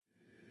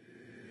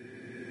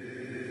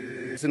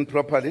listen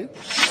properly.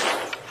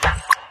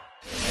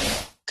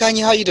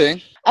 Kanye, how you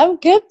doing? I'm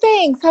good,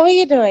 thanks. How are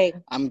you doing?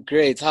 I'm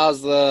great.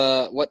 How's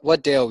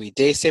what day are we?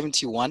 Day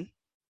 71?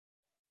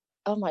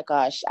 Oh my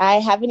gosh, I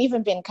haven't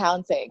even been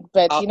counting,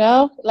 but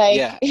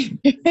Yeah.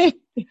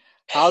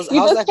 How's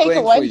you just that take it going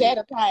for one day you? at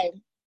a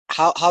time.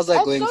 How's that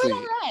It's going going for you?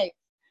 all right.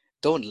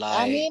 Don't I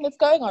lie. mean, it's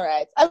going all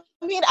right. I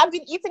mean, I've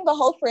been eating the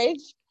whole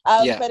fridge,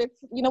 Yeah. but it's,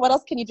 what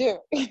else can you do?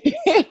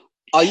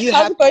 Are you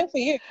How's happy? it going for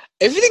you?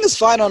 Everything is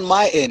fine on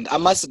my end. I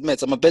must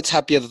admit, I'm a bit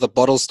happier that the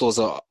bottle stores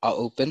are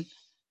open.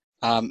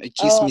 It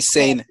keeps Oh, me of course,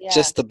 sane yeah.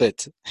 just a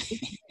bit.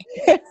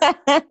 I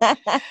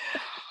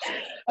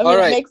All mean, it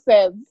right. makes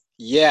sense.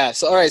 Yeah.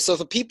 So, all right. So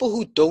for people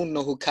who don't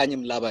know who Kanye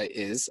Mlaba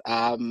is,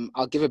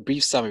 I'll give a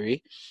brief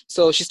summary.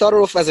 So she started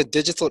off as a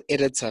digital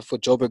editor for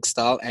Joburg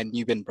Style and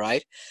Nubian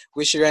Bride,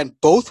 where she ran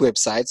both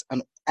websites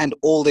and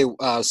all their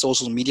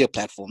social media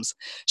platforms.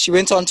 She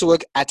went on to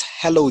work at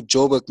Hello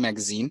Joburg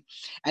magazine,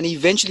 and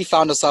eventually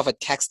found herself at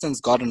Caxton's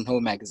Garden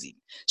Home magazine.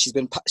 She's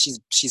been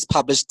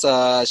published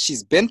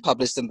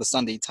in the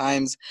Sunday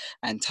Times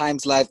and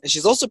Times Live, and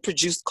she's also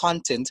produced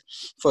content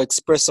for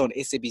Expresso on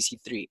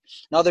SABC3.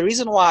 Now, the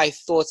reason why I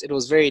thought it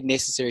was very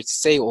necessary to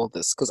say all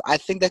this, because I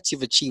think that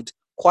you've achieved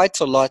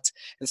quite a lot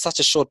in such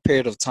a short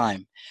period of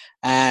time.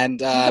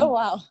 And Oh,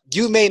 wow.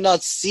 you may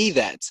not see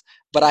that,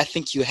 but I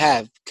think you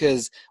have,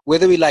 because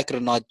whether we like it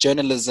or not,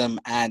 journalism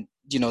and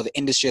the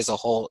industry as a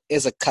whole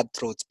is a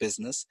cutthroat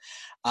business.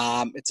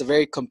 It's a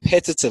very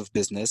competitive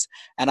business,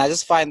 and I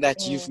just find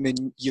that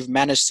you've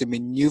managed to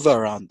maneuver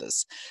around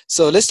this.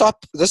 So let's start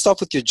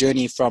with your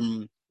journey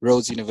from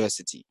Rhodes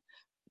University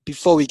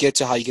before we get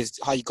to how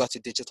you got to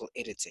digital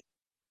editing.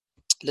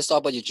 Let's talk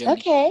about your journey.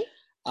 Okay.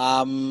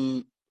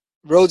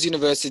 Rhodes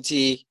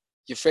University,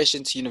 you're fresh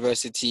into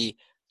university,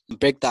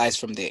 break the ice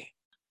from there.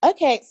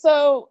 Okay,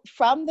 so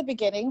from the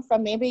beginning,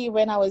 from maybe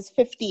when I was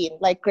 15,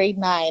 like grade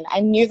 9,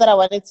 I knew that I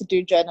wanted to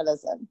do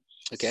journalism.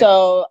 Okay.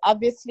 So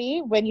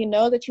obviously, when you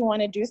know that you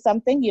want to do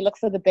something, you look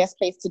for the best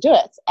place to do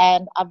it.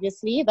 And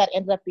obviously, that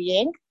ended up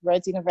being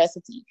Rhodes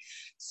University.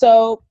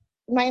 So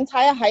my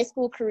entire high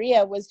school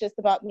career was just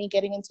about me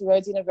getting into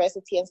Rhodes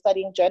University and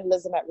studying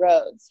journalism at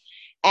Rhodes.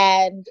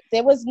 And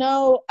there was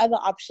no other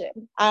option.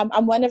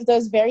 I'm one of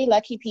those very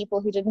lucky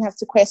people who didn't have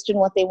to question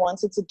what they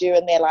wanted to do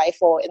in their life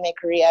or in their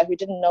career, who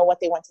didn't know what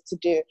they wanted to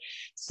do.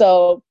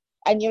 So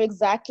I knew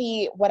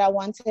exactly what I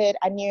wanted.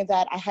 I knew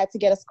that I had to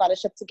get a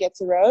scholarship to get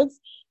to Rhodes.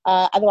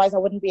 Otherwise, I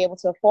wouldn't be able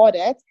to afford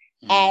it.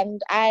 And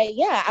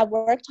I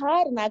worked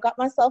hard and I got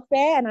myself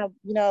there, and I,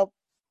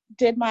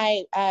 did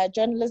my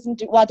journalism.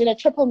 I did a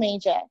triple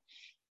major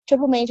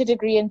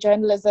degree in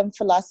journalism,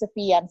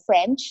 philosophy, and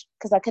French,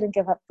 because I couldn't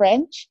give up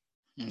French.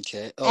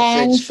 Okay.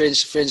 Oh,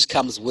 French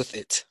comes with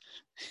it.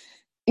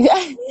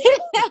 Yeah.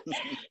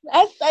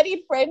 I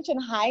studied French in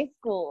high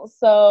school.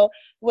 So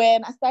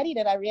when I studied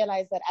it, I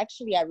realized that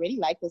actually I really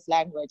like this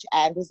language.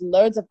 And there's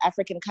loads of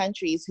African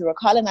countries who are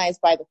colonized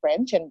by the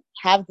French and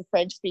have the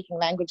French-speaking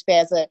language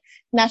there as a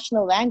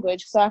national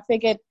language. So I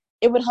figured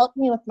it would help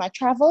me with my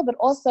travel, but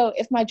also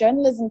if my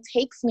journalism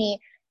takes me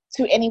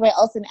to anywhere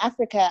else in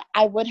Africa,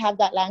 I would have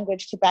that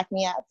language to back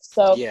me up.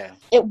 So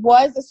It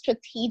was a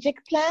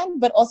strategic plan,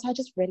 but also I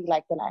just really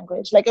like the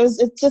language.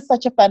 It's just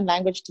such a fun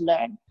language to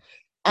learn.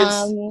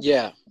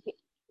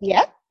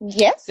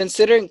 Yes.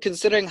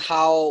 Considering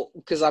how,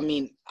 because I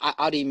mean,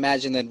 I'd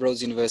imagine that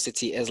Rhodes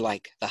University is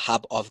like the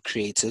hub of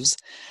creatives,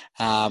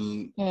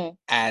 and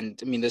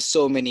I mean, there's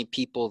so many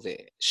people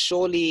there.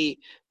 Surely,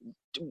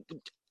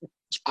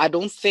 I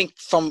don't think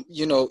from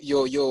your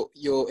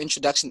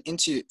introduction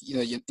into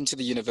into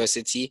the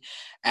university,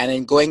 and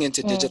then going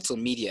into digital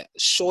media.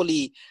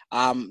 Surely,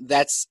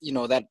 that's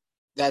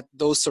that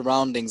those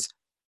surroundings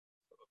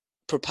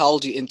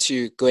propelled you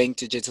into going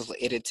to digital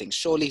editing.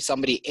 Surely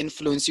somebody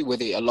influenced you. Were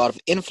there a lot of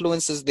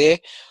influences there,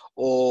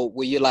 or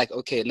were you like,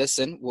 okay,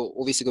 listen, we're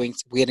obviously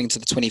we're getting to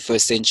the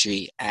 21st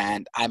century,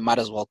 and I might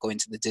as well go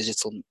into the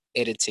digital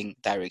editing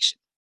direction?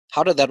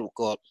 How did that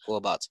go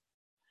about?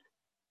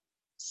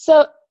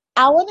 So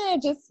I want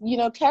to just,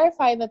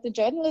 clarify that the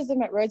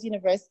journalism at Rhodes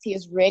University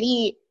is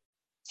really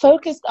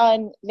focused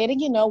on letting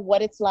you know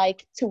what it's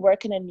like to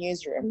work in a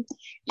newsroom.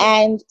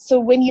 And so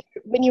when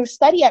you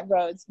study at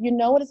Rhodes, you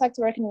know what it's like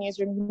to work in a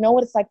newsroom, you know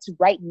what it's like to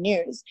write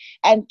news,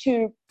 and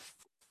to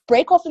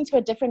break off into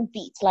a different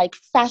beat like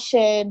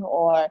fashion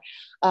or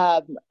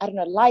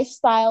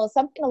lifestyle,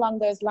 something along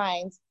those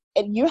lines.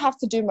 And you have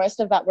to do most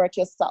of that work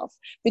yourself,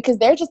 because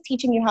they're just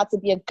teaching you how to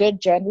be a good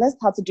journalist,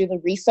 how to do the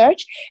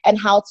research, and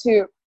how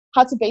to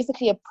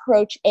basically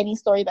approach any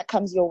story that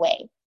comes your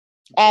way.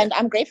 And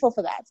I'm grateful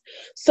for that.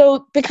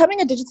 So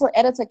becoming a digital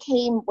editor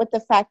came with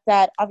the fact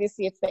that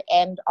obviously it's the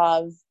end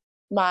of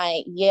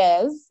my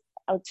years,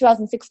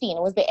 2016.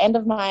 It was the end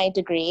of my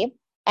degree.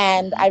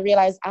 And I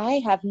realized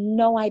I have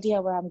no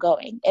idea where I'm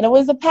going. And it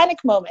was a panic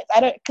moment.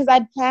 Because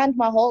I'd planned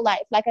my whole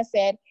life. Like I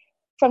said,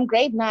 from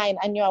grade 9,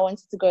 I knew I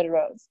wanted to go to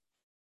Rhodes.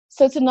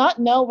 So to not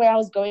know where I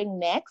was going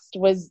next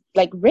was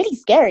like really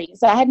scary.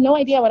 So I had no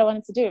idea what I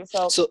wanted to do.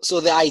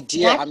 So the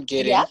idea I'm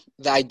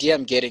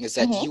getting is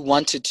that you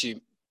wanted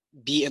to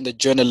be in the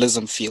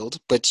journalism field,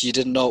 but you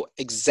didn't know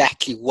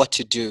exactly what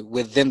to do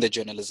within the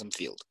journalism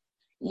field.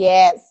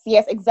 Yes,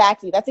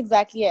 exactly. That's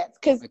exactly it.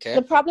 Because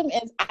the problem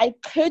is I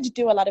could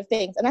do a lot of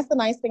things. And that's the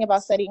nice thing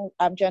about studying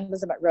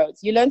journalism at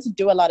Rhodes. You learn to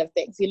do a lot of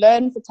things. You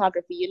learn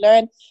photography, you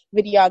learn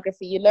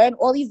videography, you learn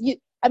all these.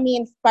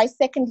 By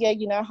second year,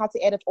 you know how to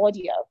edit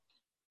audio.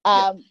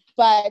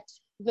 But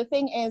the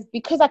thing is,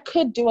 because I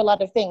could do a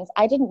lot of things,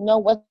 I didn't know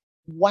what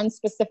one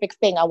specific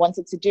thing I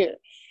wanted to do.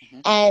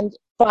 Mm-hmm. And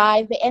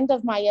by the end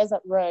of my years at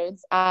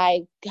Rhodes,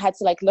 I had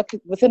to look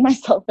within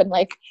myself and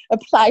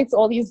apply to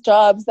all these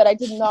jobs that I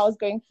didn't know I was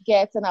going to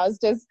get. And I was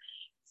just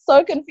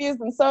so confused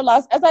and so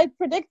lost, as I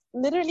predict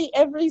literally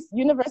every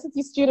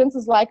university student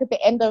is at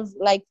the end of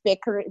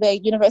their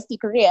university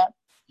career.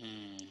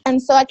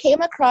 And so I came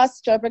across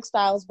Joburg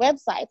Style's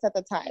websites at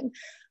the time.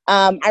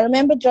 I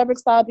remember Joburg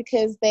Style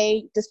because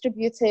they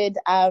distributed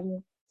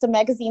some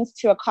magazines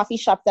to a coffee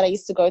shop that I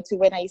used to go to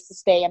when I used to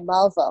stay in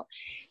Melville.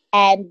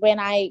 And when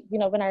I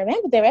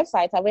remembered their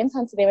websites, I went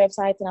onto their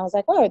websites and I was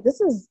like, oh, this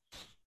is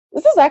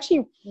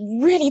actually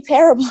really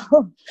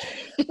terrible.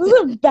 This is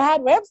a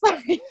bad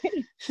website.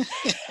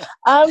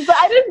 But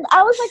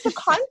I was like, the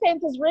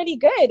content is really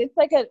good. It's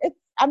but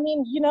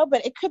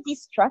it could be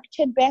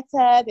structured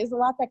better. There's a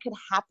lot that could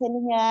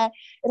happen here.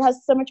 It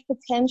has so much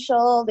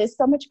potential. There's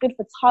so much good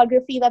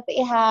photography that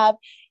they have.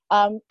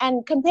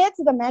 And compared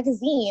to the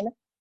magazine,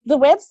 the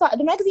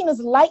magazine is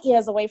light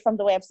years away from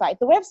the website.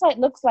 The website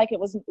looked like it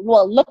was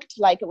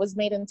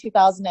made in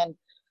 2001.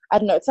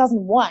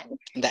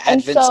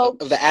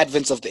 The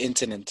advent of the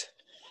internet.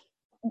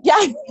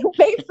 Yeah,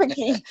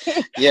 basically.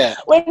 Yeah.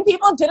 When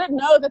people didn't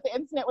know that the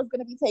internet was going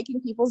to be taking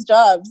people's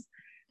jobs.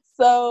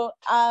 So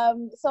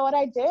what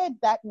I did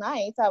that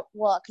night,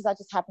 because I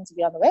just happened to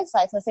be on the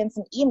website, so I sent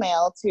an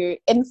email to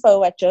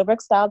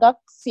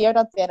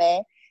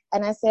info@joburgstyle.co.za.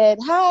 And I said,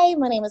 hi,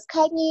 my name is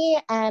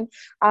Kanye, and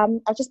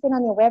I've just been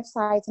on your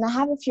website, and I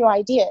have a few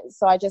ideas.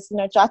 So I just,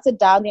 jotted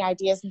down the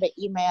ideas in the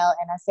email,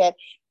 and I said,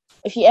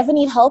 if you ever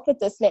need help with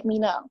this, let me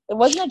know. It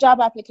wasn't a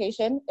job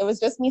application. It was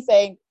just me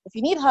saying, if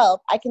you need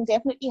help, I can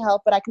definitely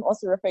help, but I can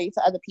also refer you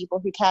to other people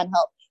who can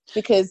help,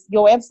 because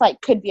your website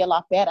could be a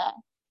lot better.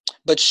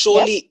 But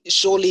surely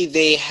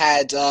they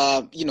had,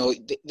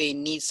 they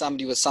need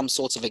somebody with some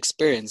sort of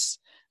experience.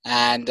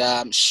 And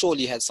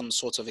surely you had some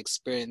sort of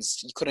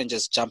experience. You couldn't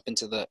just jump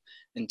into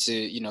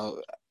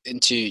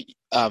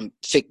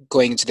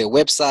going into their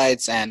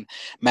websites and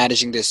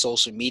managing their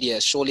social media.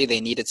 Surely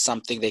they needed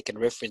something they can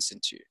reference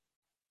into.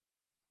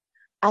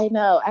 I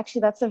know.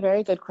 Actually, that's a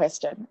very good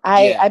question.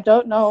 I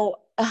don't know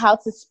how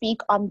to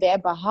speak on their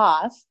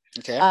behalf.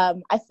 Okay.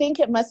 I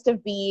think it must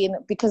have been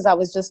because I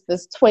was just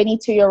this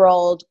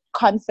 22-year-old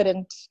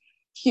confident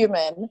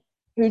human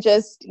who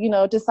just,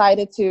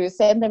 decided to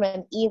send them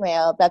an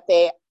email that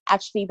they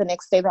actually the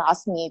next day they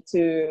asked me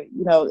to,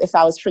 if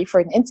I was free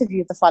for an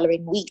interview the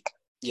following week.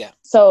 Yeah.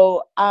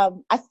 So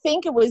I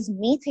think it was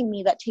meeting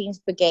me that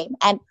changed the game.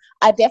 And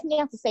I definitely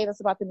have to say this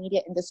about the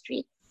media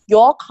industry.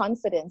 Your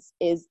confidence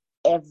is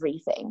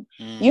everything.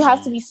 You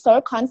have to be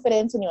so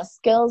confident in your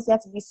skills. You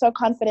have to be so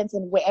confident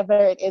in wherever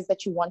it is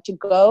that you want to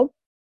go,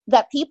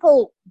 that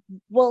people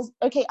they'll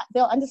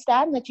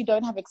understand that you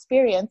don't have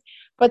experience,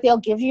 but they'll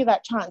give you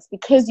that chance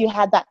because you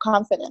had that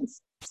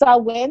confidence. So I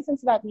went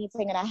into that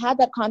meeting and I had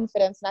that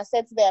confidence, and I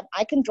said to them,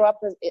 I can draw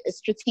up a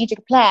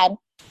strategic plan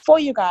for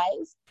you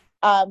guys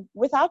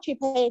without you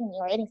paying me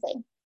or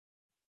anything.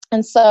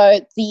 And so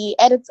the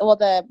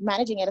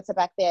managing editor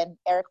back then,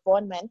 Eric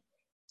Vaughnman,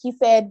 he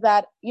said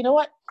that, you know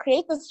what,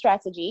 create the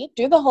strategy,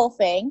 do the whole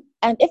thing,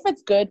 and if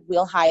it's good,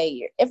 we'll hire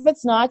you. If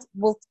it's not,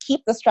 we'll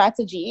keep the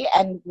strategy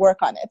and work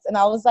on it. And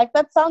I was like,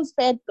 that sounds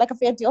fair, like a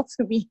fair deal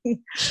to me.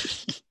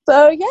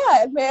 So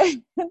yeah,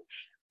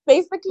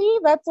 basically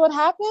that's what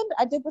happened.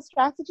 I did the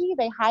strategy,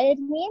 they hired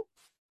me,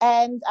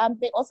 and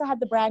they also had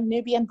the brand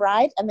Nubian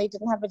Bride, and they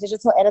didn't have a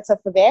digital editor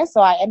for there,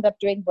 so I ended up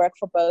doing work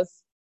for both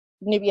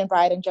Nubian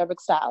Bride and Joburg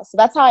Style. So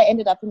that's how I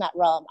ended up in that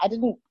realm. I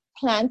didn't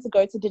plan to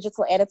go to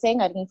digital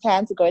editing. I didn't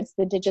plan to go into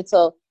the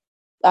digital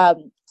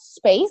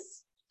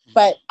space,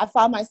 but I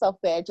found myself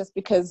there just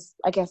because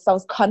I guess I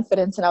was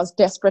confident and I was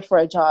desperate for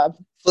a job.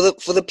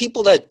 For the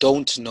people that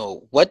don't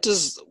know, what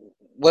is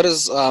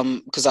because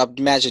I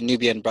imagine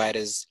Nubian Bride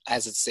is,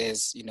 as it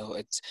says,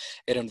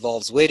 it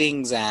involves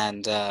weddings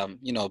and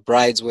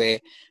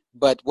brideswear,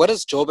 but what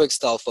does Joburg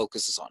Style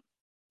focuses on?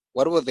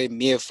 What were they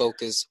mere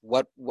focus?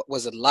 What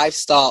was it,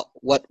 lifestyle?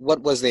 What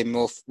were they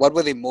more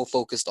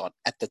focused on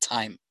at the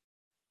time?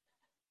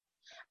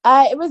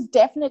 It was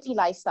definitely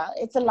lifestyle.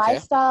 It's a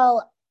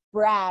lifestyle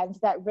brand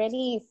that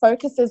really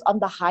focuses on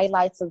the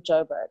highlights of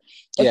Joburg.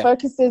 It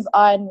focuses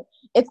on,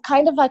 it's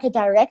kind of like a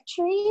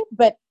directory,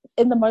 but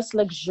in the most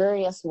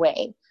luxurious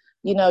way.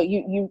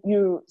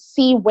 You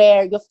see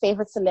where your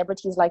favorite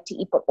celebrities like to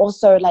eat, but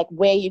also like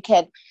where you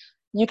can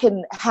you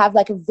can have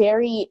like a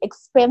very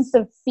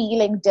expensive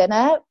feeling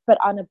dinner, but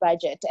on a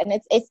budget. And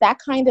it's that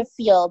kind of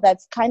feel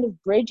that's kind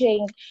of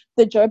bridging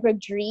the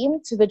Joburg dream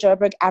to the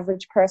Joburg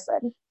average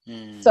person.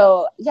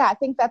 So yeah, I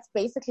think that's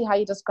basically how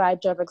you describe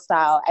Joburg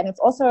style. And it's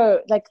also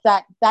like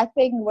that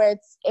thing where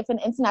it's, if an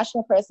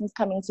international person's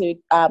coming to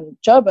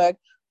Joburg,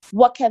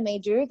 what can they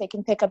do? They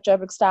can pick up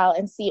Joburg style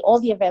and see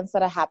all the events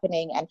that are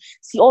happening and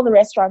see all the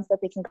restaurants that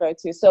they can go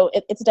to. So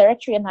it's a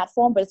directory in that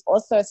form, but it's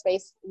also a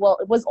space, well,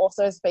 it was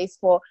also a space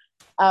for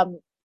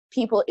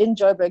people in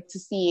Joburg to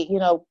see, you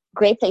know,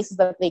 great places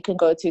that they can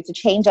go to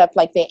change up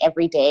like their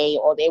everyday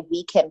or their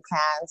weekend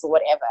plans or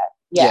whatever.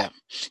 Yeah.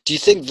 Do you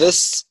think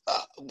this,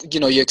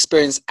 your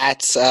experience at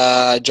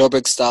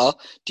Joburg Style,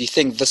 do you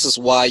think this is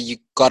why you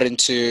got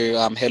into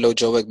Hello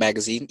Joburg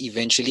magazine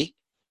eventually?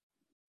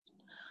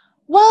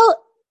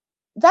 Well,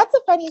 that's a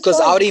funny story. Because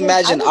I would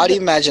imagine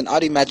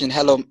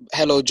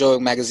Hello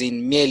Joburg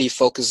magazine merely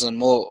focuses on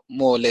more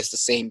or less the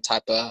same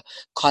type of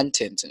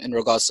content in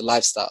regards to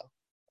lifestyle.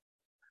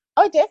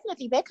 Oh,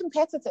 definitely. They're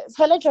competitors.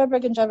 Hello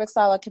Joburg and Joburg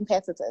Style are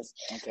competitors.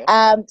 Okay.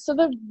 So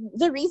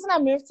the reason I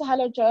moved to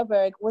Hello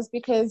Joburg was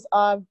because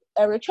of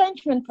a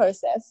retrenchment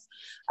process.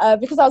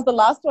 Because I was the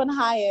last one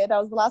hired, I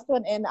was the last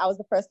one in, I was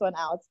the first one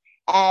out.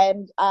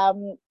 And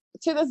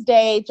to this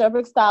day,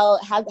 Joburg Style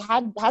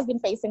has been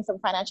facing some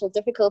financial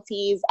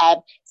difficulties and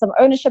some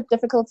ownership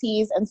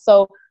difficulties, and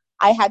so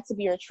I had to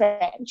be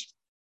retrenched.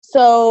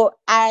 So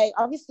I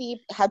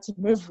obviously had to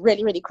move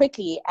really, really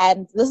quickly.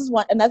 And this is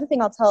another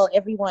thing I'll tell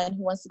everyone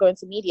who wants to go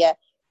into media: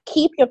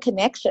 keep your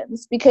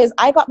connections, because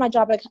I got my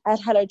job at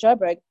Hello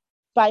Joburg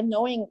by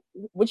knowing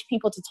which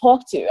people to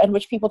talk to and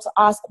which people to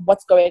ask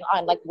what's going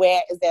on, like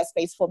where is there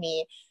space for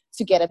me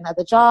to get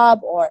another job,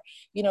 or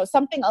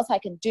something else I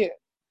can do.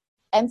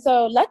 And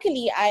so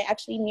luckily, I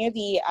actually knew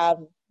the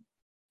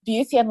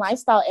beauty and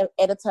lifestyle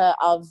editor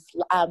of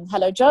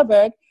Hello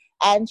Joburg,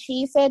 and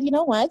she said, you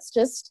know what,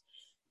 just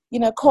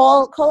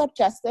call up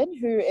Justin,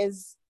 who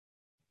is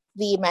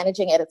the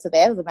managing editor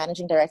there, the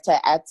managing director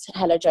at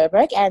Hello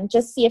Joburg, and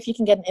just see if you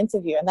can get an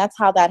interview. And that's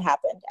how that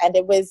happened. And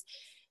it was,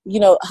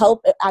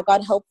 help. I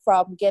got help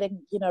from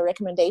getting,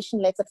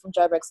 recommendation letter from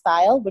Joburg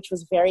Style, which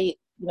was very,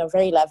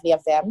 very lovely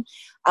of them.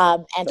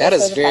 And that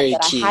also is the very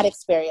fact that key. I had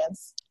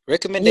experience.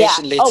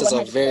 Recommendation letters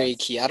are very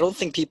key. I don't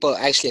think people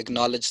actually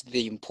acknowledge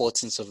the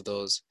importance of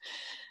those.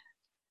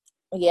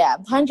 Yeah,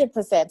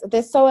 100%.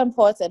 They're so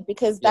important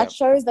because that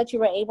shows that you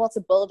were able to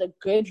build a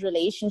good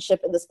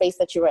relationship in the space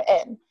that you were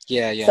in.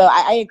 Yeah. So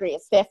I agree.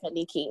 It's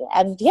definitely key.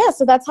 And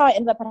so that's how I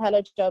ended up at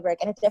Hello Joburg.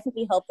 And it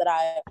definitely helped that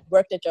I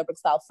worked at Joburg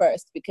Style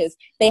first, because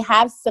they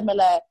have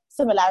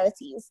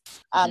similarities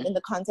in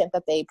the content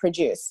that they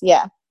produce.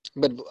 Yeah.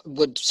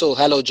 But so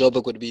Hello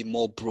Joburg would be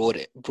more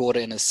broader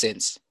in a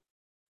sense.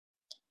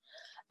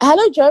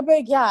 Hello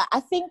Joburg, yeah, I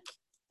think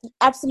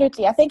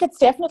absolutely. I think it's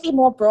definitely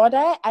more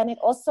broader, and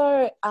it's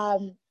also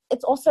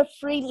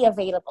freely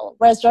available.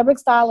 Whereas Joburg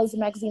Style is a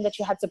magazine that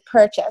you had to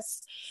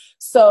purchase.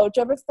 So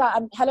Joburg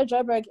Style, Hello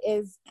Joburg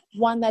is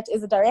one that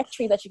is a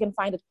directory that you can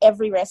find at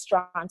every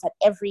restaurant, at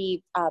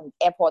every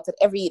airport, at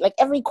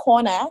every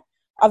corner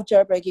of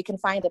Joburg. You can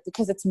find it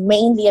because it's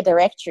mainly a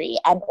directory,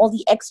 and all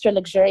the extra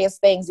luxurious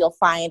things you'll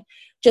find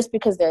just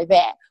because they're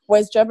there.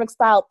 Whereas Joburg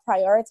Style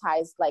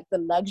prioritized like the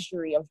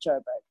luxury of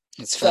Joburg.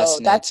 It's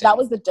fascinating. So that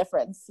was the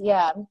difference.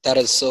 Yeah. That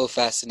is so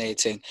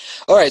fascinating.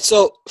 All right.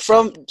 So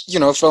from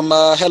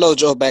Hello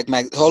Joburg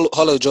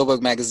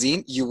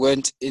magazine, you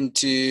went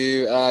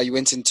into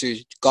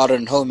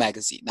Garden Home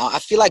magazine. Now I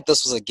feel like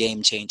this was a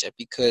game changer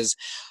because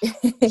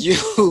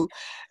because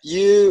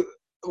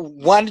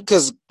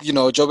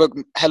Hello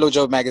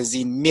Joburg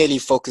magazine merely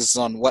focuses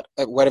on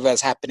whatever is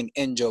happening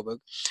in Joburg,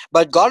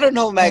 but Garden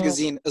Home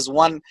magazine is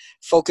one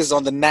focused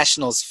on the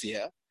national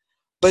sphere.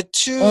 But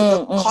two,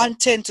 the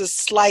content is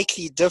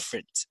slightly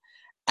different.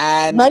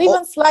 And not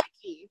even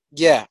slightly.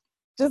 Yeah.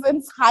 Just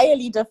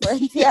entirely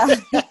different. Yeah.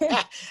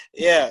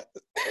 Yeah.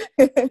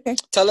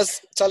 Tell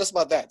us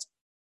about that.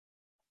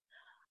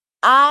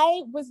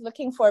 I was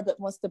looking for a bit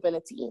more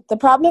stability. The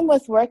problem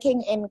with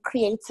working in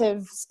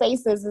creative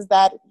spaces is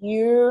that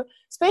you,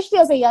 especially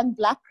as a young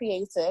Black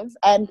creative,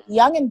 and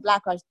young and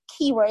Black are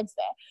key words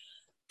there,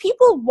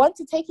 people want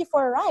to take you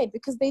for a ride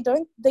because they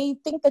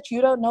think that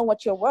you don't know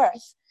what you're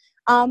worth.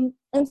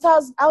 And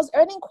so I was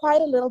earning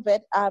quite a little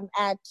bit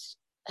at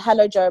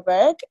Hello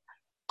Joburg,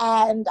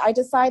 and I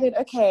decided,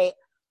 okay,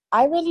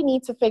 I really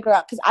need to figure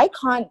out, because I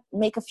can't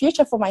make a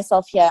future for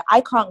myself here.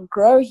 I can't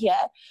grow here.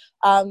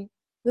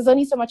 There's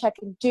only so much I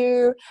can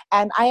do,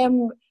 and I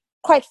am,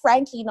 quite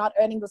frankly, not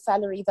earning the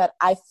salary that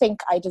I think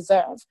I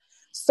deserve.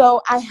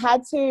 So I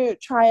had to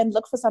try and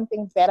look for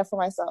something better for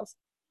myself.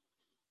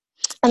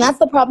 And that's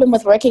the problem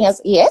with working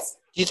as, yes?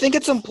 Do you think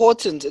it's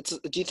important?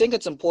 Do you think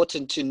it's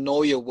important to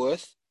know your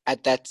worth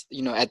at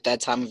that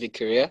time of your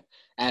career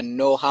and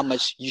know how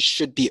much you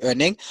should be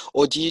earning?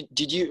 Or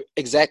did you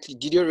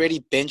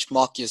already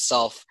benchmark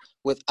yourself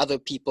with other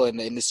people in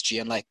the industry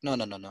and like, no,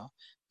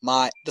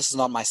 this is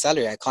not my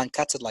salary, I can't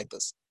cut it like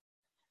this?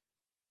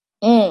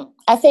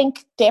 I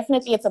think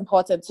definitely it's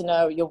important to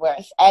know your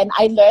worth. And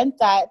I learned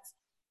that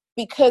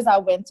because I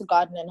went to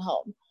Garden and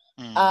Home.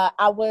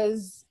 I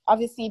was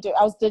obviously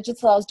I was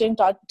digital. I was doing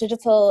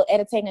digital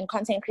editing and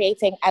content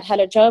creating at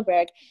Hello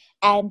Joburg.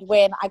 And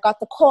when I got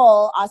the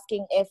call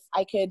asking if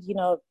I could,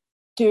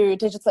 do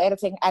digital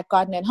editing at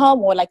Garden and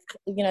Home, or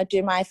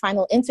do my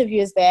final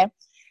interviews there,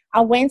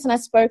 I went and I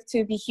spoke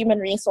to the human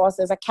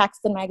resources at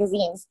Caxton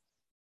Magazines.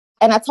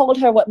 And I told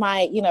her what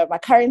my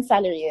current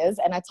salary is.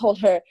 And I told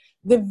her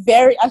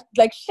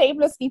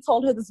shamelessly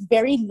told her this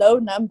very low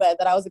number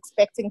that I was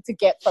expecting to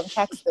get from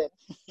Caxton.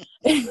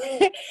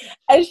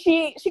 And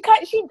she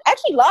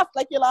actually laughed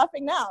like you're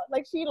laughing now.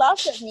 Like, she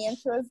laughed at me and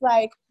she was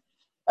like,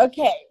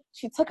 okay.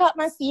 She took out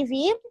my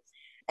CV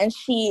and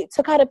she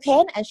took out a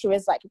pen and she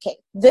was like, okay,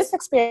 this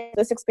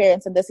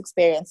experience, and this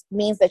experience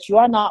means that you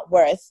are not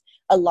worth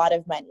a lot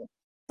of money.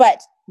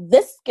 But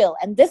this skill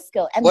and this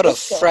skill and what this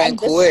a skill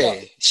frank and this way.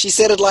 skill. She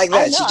said it like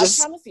that. I know, she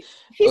just I promise you.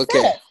 She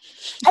okay. said it.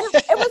 And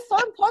it was so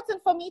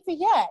important for me to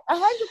hear,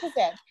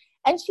 100%.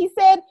 And she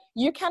said,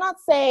 you cannot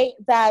say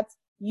that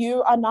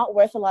you are not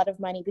worth a lot of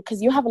money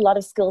because you have a lot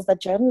of skills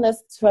that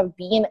journalists who have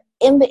been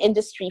in the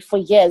industry for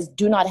years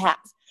do not have.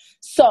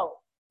 So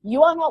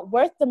you are not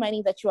worth the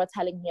money that you are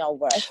telling me you're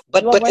worth.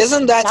 But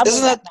isn't that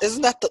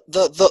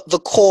the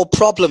core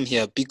problem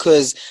here?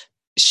 Because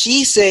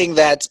she's saying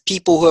that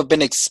people who have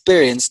been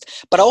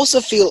experienced, but I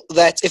also feel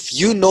that if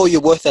you know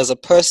your worth as a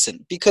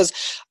person, because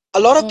a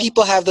lot of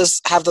people have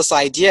this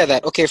idea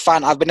that, okay,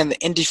 fine, I've been in the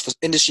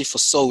industry for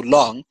so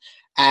long,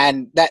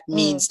 and that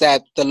means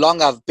that the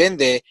longer I've been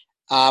there,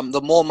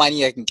 the more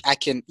money I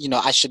can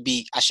I should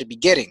be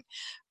getting.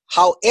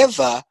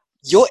 However,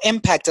 your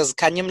impact as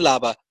Kanye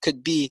Mlaba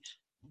could be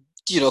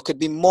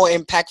more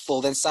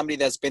impactful than somebody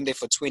that's been there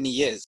for 20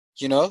 years,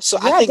 So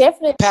yeah, I think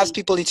definitely. perhaps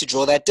people need to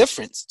draw that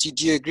difference. Do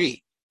you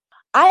agree?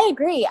 I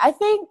agree. I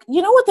think,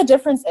 what the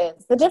difference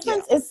is? The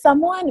difference is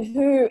someone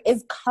who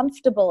is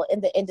comfortable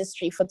in the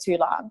industry for too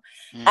long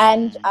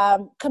and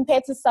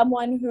compared to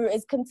someone who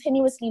is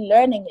continuously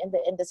learning in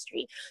the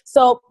industry.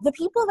 So the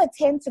people that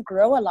tend to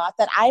grow a lot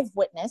that I've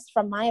witnessed,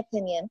 from my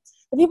opinion,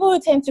 the people who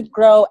tend to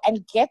grow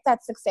and get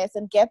that success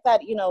and get that,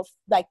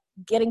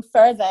 getting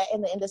further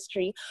in the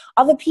industry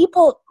are the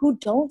people who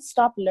don't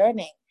stop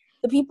learning.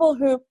 The people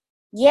who,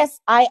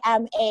 yes,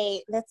 I'm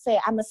a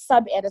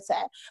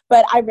sub-editor,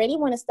 but I really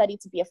want to study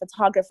to be a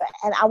photographer,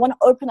 and I want to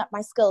open up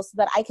my skills so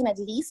that I can at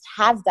least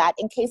have that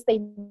in case they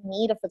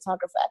need a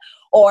photographer,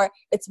 or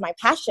it's my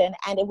passion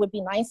and it would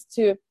be nice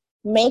to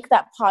make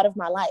that part of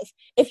my life.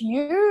 If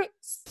you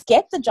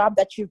get the job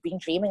that you've been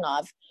dreaming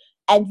of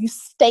and you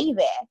stay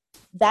there,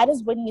 that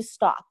is when you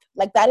stop.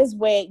 Like, that is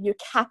where you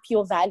cap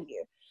your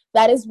value.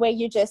 That is where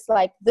you're just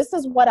like, this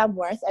is what I'm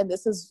worth, and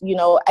this is,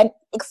 and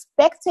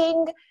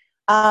expecting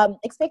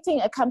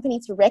a company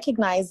to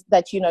recognize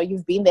that,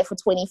 you've been there for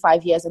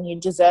 25 years and you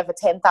deserve a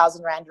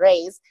 10,000 Rand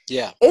raise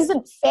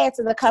isn't fair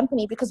to the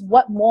company, because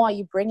what more are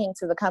you bringing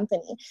to the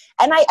company?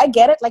 And I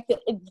get it. Like,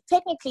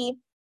 technically,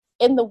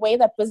 in the way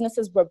that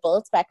businesses were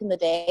built back in the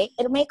day,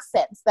 it makes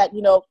sense that,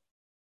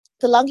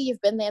 the longer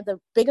you've been there, the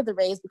bigger the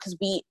raise, because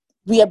we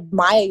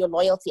admire your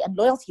loyalty, and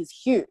loyalty is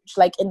huge,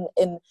 like in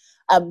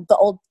the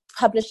old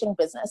publishing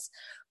business.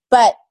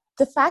 But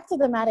the fact of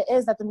the matter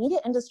is that the media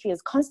industry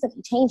is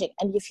constantly changing.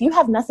 And if you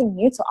have nothing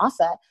new to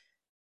offer,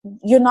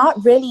 you're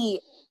not really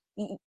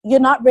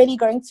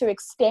going to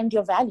extend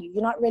your value.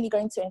 You're not really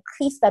going to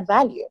increase that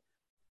value.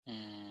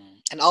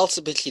 And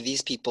ultimately,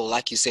 these people,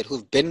 like you said,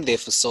 who've been there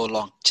for so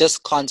long,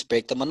 just can't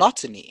break the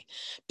monotony,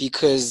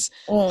 because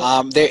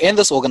they're in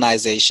this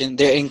organization.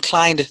 They're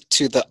inclined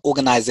to the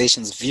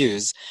organization's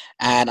views.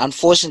 And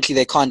unfortunately,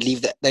 they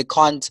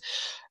can't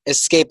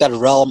escape that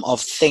realm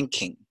of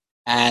thinking.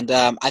 And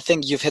I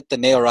think you've hit the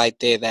nail right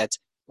there, that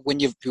when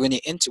you're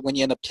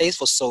in a place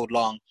for so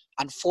long,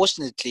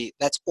 unfortunately,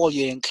 that's all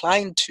you're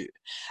inclined to.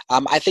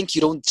 I think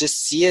you don't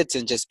just see it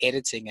in just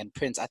editing and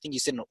print. I think you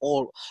see it in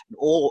all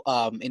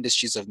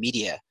industries of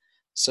media.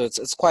 So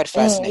it's quite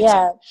fascinating.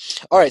 All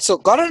right. So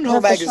Garden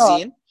Home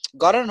Magazine. Sure.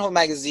 Garden Home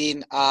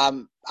Magazine.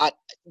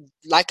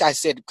 Like I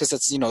said, because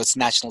it's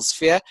national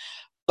sphere.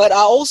 But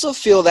I also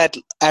feel that,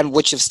 and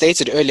which you've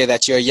stated earlier,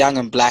 that you're young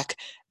and black,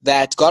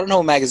 that Garden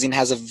Home Magazine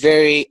has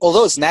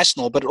although it's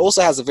national, but it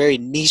also has a very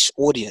niche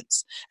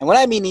audience. And when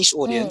I mean niche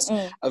audience,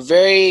 a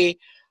very,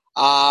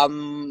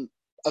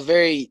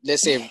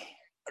 let's say,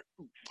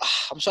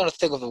 I'm trying to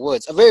think of the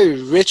words, a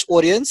very rich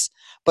audience,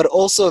 but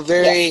also a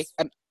very,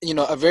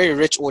 a very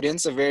rich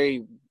audience, a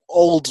very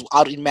old,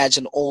 I'd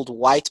imagine, old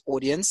white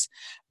audience.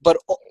 But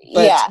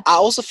I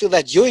also feel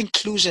that your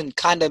inclusion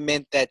kind of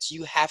meant that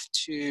you have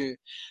to,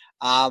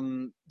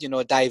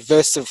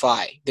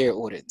 diversify their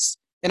audience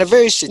in a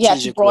very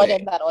strategic way.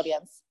 Broaden that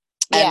audience.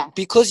 And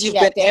because you've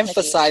been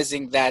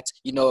emphasizing that,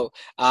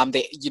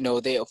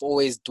 they have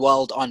always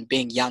dwelled on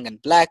being young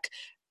and black.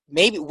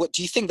 Maybe, what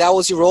do you think that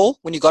was your role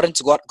when you got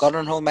into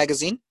Garden Home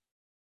Magazine?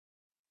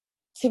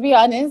 To be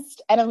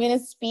honest, and I'm going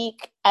to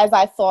speak as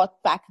I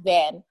thought back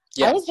then,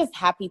 I was just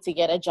happy to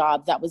get a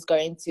job that was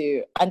going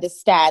to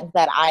understand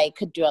that I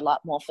could do a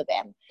lot more for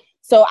them.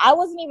 So I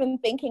wasn't even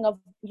thinking of,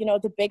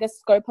 the biggest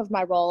scope of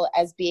my role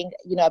as being,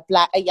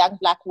 a young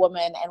Black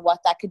woman and what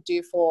that could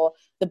do for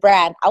the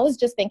brand. I was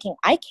just thinking,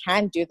 I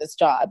can do this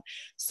job,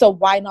 so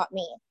why not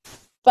me?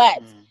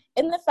 But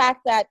in the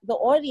fact that the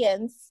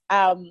audience,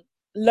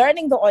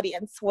 learning the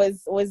audience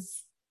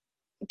was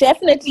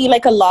definitely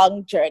like a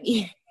long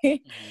journey.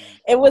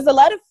 It was a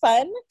lot of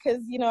fun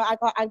because,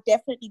 I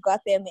definitely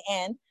got there in the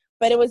end.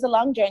 But it was a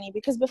long journey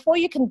because before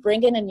you can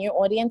bring in a new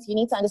audience, you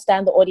need to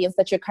understand the audience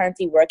that you're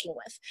currently working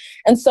with.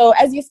 And so,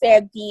 as you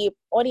said, the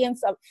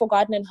audience for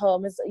Garden &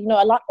 Home is, a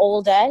lot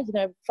older,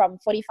 from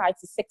 45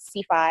 to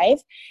 65.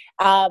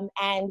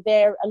 And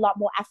they're a lot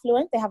more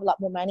affluent. They have a lot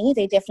more money.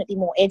 They're definitely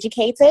more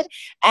educated.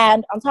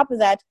 And on top of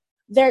that,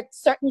 they're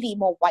certainly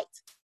more white.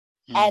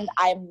 And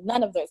I'm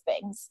none of those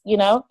things,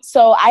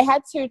 So I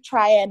had to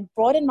try and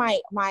broaden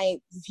my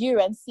view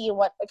and see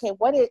what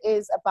it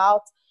is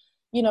about,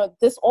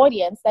 this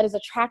audience that is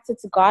attracted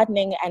to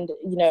gardening and,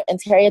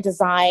 interior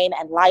design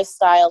and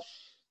lifestyle,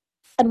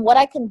 and what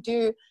I can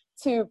do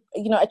to,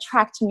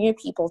 attract new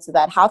people to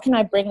that. How can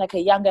I bring like a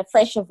younger,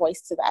 fresher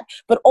voice to that,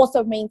 but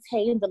also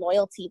maintain the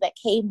loyalty that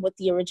came with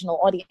the original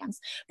audience?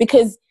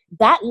 Because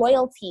that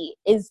loyalty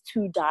is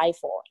to die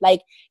for.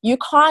 Like, you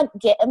can't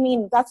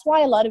that's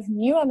why a lot of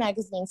newer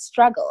magazines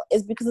struggle,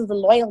 is because of the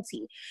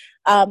loyalty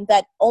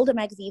that older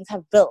magazines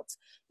have built.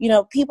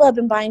 People have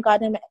been buying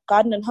Garden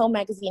 & Home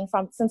magazine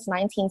since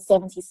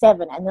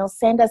 1977, and they'll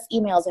send us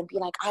emails and be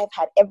like, I've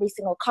had every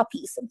single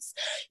copy since,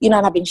 and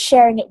I've been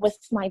sharing it with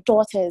my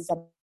daughters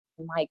and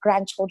my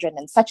grandchildren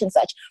and such.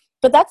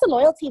 But that's a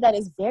loyalty that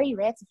is very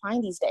rare to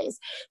find these days.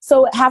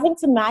 So having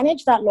to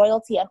manage that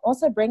loyalty and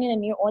also bring in a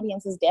new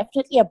audience is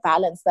definitely a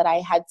balance that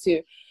I had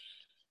to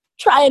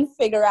try and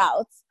figure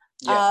out.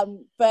 Yeah.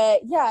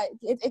 But yeah,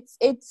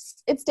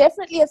 it's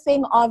definitely a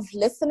thing of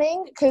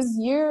listening, because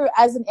you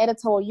as an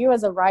editor, or you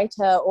as a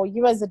writer, or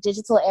you as a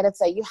digital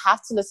editor, you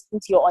have to listen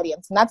to your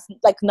audience. And that's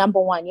like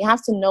number one. You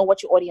have to know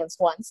what your audience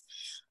wants.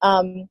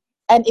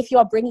 And if you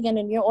are bringing in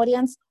a new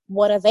audience,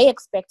 what are they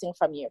expecting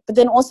from you? But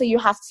then also you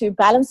have to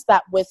balance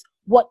that with,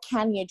 what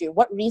can you do?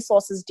 What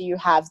resources do you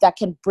have that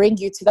can bring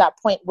you to that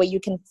point where you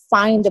can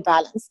find a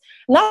balance?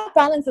 And that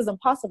balance is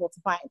impossible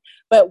to find,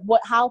 but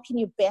how can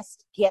you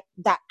best get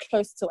that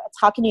close to it?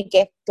 How can you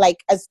get like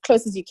as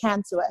close as you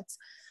can to it?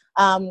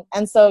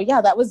 And so,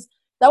 yeah, that was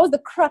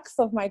the crux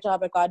of my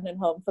job at Garden &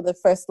 Home for the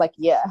first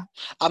year.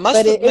 I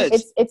must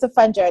admit, it's a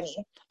fun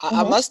journey.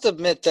 I must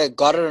admit that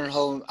Garden &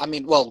 Home,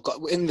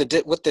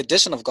 with the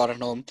addition of Garden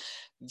 & Home,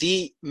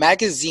 the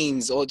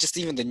magazines, or just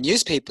even the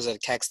newspapers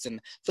at Caxton,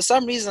 for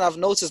some reason I've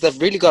noticed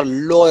they've really got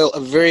a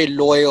very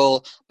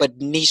loyal but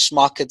niche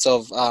markets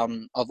of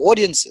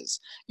audiences,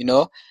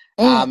 each,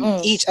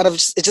 and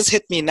it just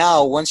hit me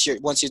now once you're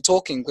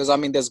talking, because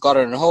there's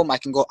Garden & Home. I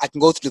can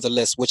go through the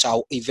list, which I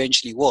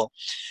eventually will,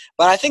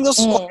 but I think this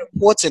is quite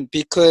important,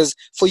 because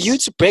for you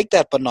to break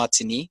that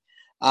monotony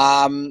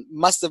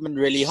must have been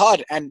really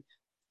hard. And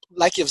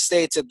like you've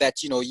stated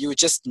that, you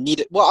just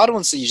needed, well, I don't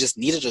want to say you just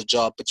needed a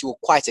job, but you were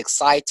quite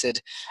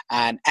excited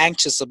and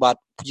anxious about,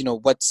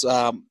 what's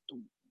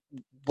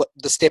what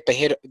the step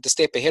ahead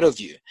of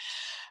you.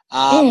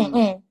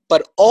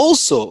 But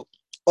also,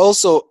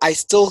 I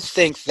still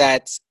think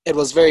that it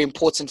was very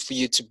important for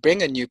you to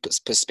bring a new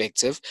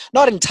perspective,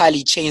 not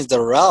entirely change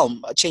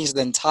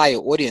the entire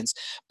audience,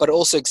 but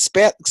also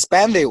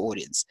expand their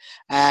audience,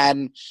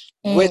 and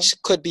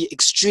which could be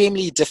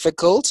extremely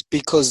difficult,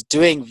 because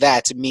doing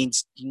that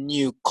means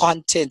new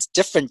content,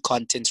 different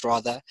content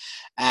rather,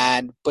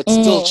 but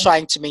still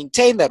trying to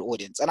maintain that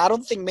audience. And I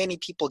don't think many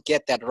people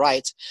get that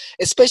right,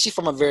 especially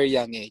from a very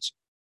young age.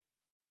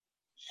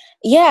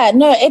 Yeah,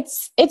 no,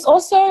 it's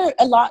also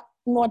a lot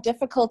more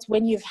difficult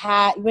when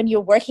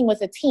you're working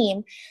with a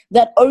team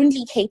that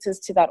only caters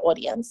to that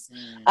audience.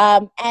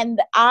 And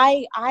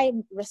I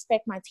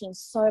respect my team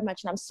so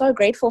much, and I'm so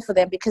grateful for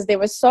them, because they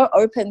were so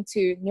open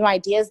to new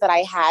ideas that I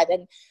had.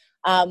 And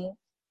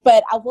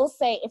but I will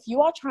say, if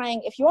you are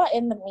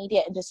in the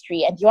media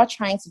industry and you are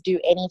trying to do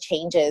any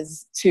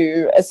changes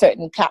to a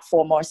certain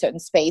platform or a certain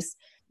space,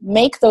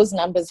 make those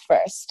numbers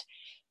first.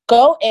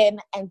 Go in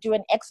and do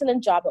an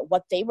excellent job at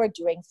what they were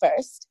doing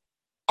first,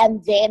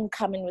 and then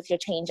come in with your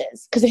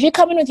changes. Because if you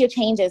come in with your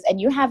changes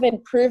and you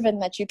haven't proven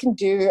that you can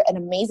do an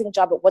amazing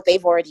job at what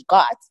they've already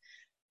got,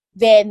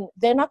 then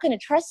they're not going to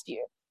trust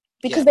you,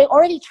 because they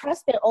already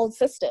trust their old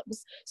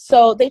systems.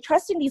 So they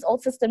trust in these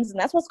old systems, and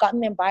that's what's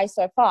gotten them by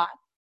so far.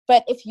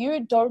 But if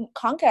you don't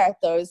conquer at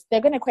those, they're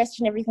going to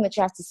question everything that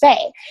you have to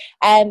say.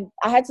 And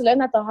I had to learn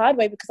that the hard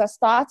way, because I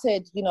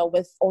started,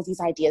 with all these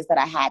ideas that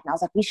I had. And I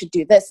was like, we should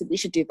do this and we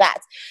should do that.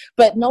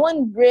 But no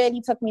one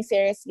really took me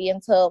seriously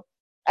until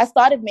I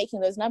started making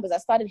those numbers. I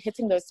started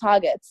hitting those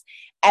targets.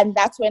 And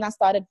that's when I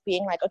started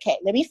being like, okay,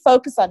 let me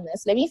focus on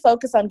this. Let me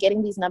focus on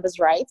getting these numbers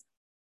right.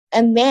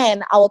 And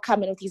then I will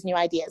come in with these new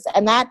ideas.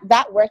 And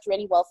that worked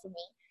really well for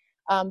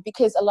me.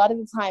 Because a lot of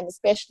the time,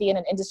 especially in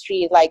an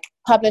industry like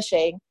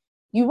publishing,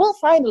 you will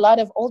find a lot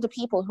of older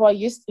people who are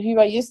used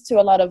to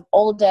a lot of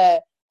older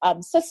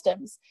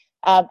systems.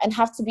 and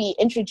have to be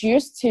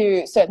introduced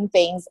to certain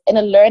things in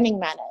a learning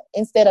manner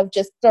instead of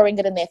just throwing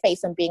it in their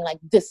face and being like,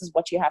 this is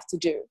what you have to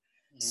do.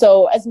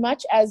 So as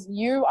much as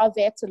you are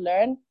there to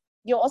learn,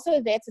 you're also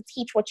there to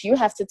teach what you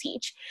have to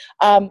teach.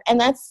 And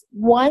that's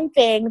one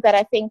thing that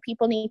I think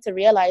people need to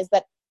realize,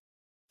 that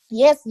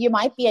yes, you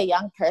might be a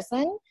young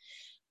person,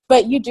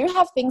 but you do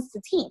have things to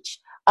teach.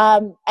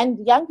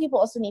 And young people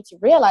also need to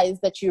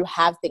realize that you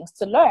have things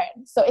to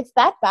learn. So it's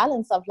that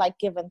balance of like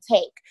give and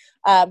take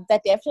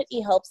that definitely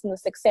helps in the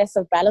success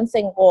of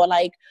balancing, or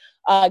like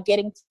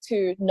getting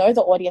to know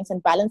the audience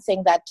and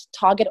balancing that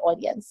target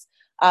audience.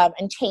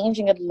 And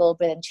changing it a little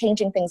bit and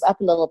changing things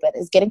up a little bit,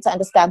 is getting to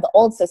understand the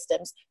old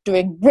systems,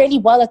 doing really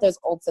well at those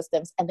old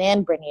systems, and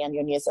then bringing in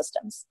your new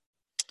systems.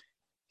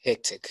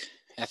 Hectic.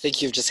 I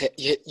think you've just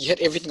hit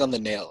everything on the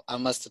nail, I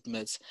must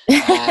admit.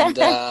 And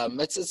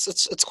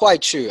it's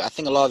quite true. I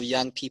think a lot of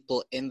young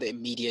people in the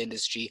media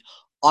industry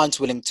aren't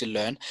willing to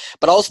learn,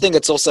 but I also think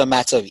it's also a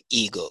matter of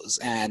egos,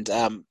 and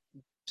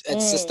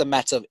it's just a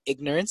matter of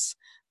ignorance,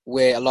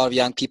 where a lot of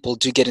young people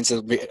do get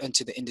into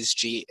the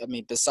industry. I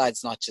mean,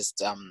 besides not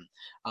just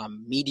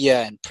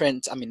media and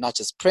print, I mean, not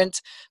just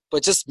print,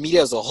 but just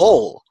media as a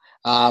whole.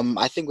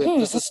 I think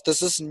there's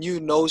this new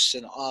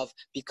notion of,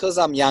 because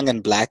I'm young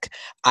and black,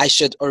 I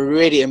should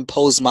already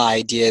impose my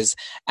ideas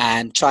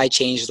and try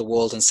change the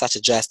world in such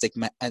a drastic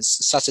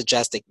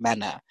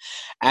manner,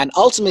 and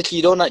ultimately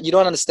you don't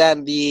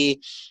understand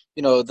the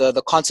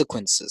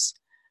consequences.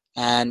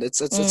 And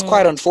it's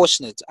quite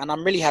unfortunate, and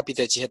I'm really happy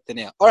that you hit the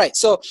nail. All right,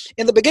 so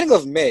in the beginning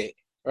of May,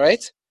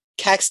 right,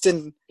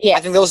 Caxton, yes.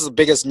 I think that was the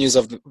biggest news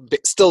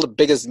still the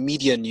biggest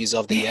media news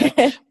of the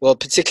year. Well,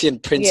 particularly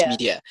in print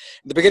media.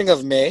 In the beginning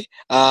of May,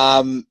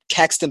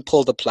 Caxton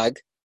pulled the plug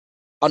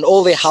on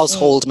all their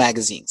household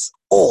magazines,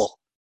 all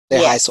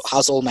their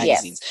household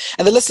magazines. Yes.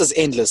 And the list is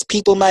endless.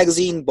 People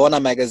Magazine, Bona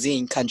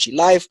Magazine, Country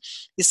Life,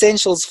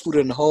 Essentials, Food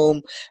and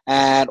Home,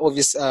 and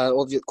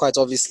quite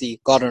obviously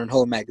Garden and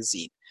Home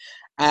Magazine.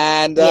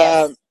 And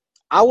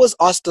I was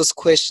asked this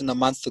question a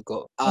month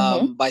ago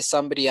by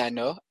somebody I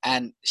know,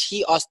 and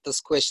he asked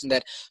this question,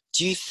 that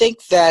do you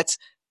think that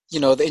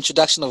the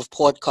introduction of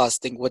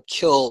podcasting would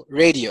kill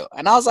radio?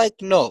 And I was like,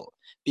 no,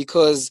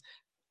 because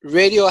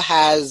radio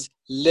has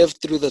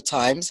lived through the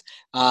times.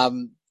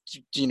 When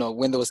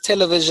there was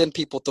television,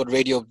 people thought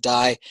radio would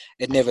die.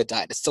 It never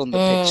died. It's still in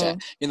the picture.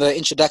 The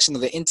introduction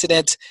of the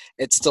internet,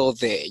 it's still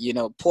there.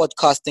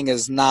 Podcasting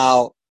is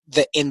now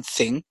the in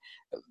thing.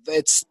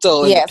 It's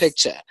still in the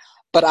picture.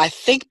 But I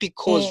think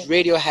because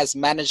radio has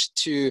managed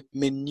to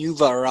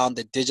maneuver around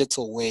the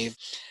digital wave.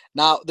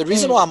 Now, the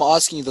reason why I'm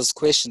asking you this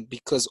question,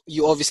 because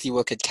you obviously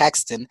work at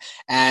Caxton,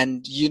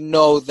 and you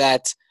know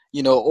that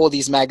all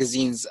these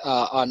magazines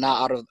are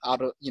now out of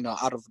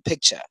the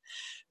picture.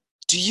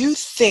 Do you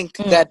think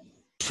that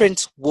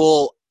print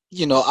will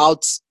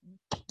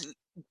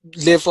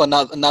live for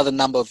another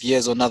number of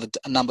years, or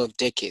a number of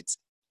decades?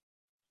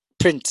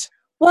 Print.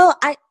 Well,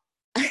 I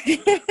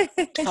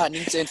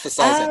need to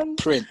emphasize that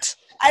print.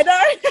 I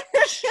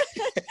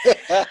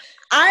know.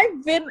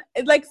 I've been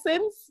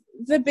since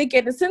the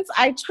beginning, since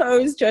I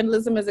chose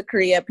journalism as a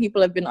career,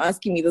 people have been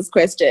asking me this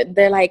question.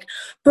 They're like,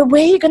 but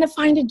where are you going to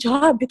find a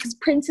job? Because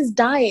print is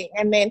dying.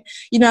 And then,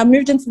 I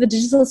moved into the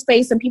digital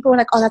space, and people were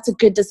like, oh, that's a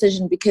good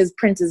decision because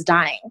print is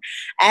dying.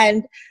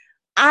 And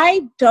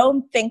I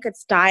don't think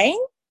it's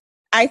dying.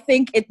 I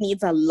think it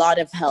needs a lot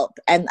of help.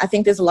 And I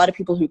think there's a lot of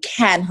people who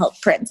can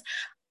help print.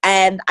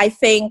 And I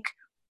think,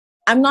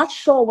 I'm not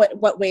sure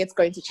what way it's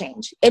going to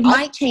change. It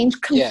might change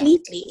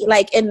completely.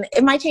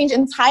 It might change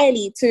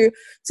entirely to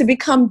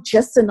become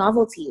just a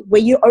novelty,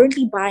 where you're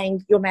only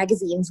buying your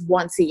magazines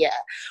once a year,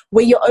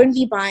 where you're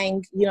only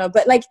buying,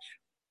 but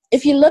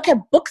if you look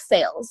at book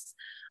sales,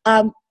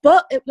 I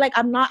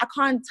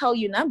can't tell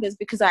you numbers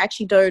because I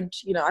actually don't,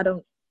 I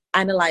don't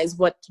analyze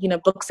what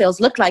book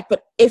sales look like.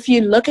 But if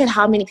you look at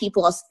how many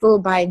people are still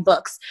buying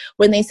books,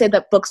 when they said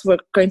that books were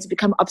going to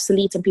become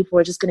obsolete and people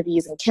were just going to be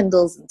using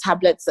Kindles and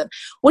tablets, and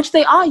which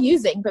they are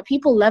using, but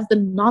people love the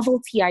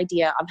novelty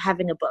idea of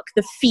having a book,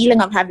 the feeling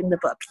of having the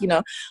book,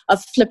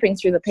 of flipping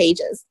through the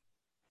pages.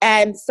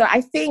 And so I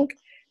think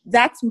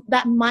that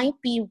might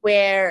be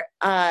where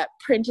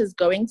print is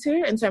going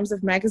to, in terms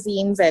of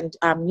magazines and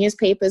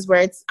newspapers,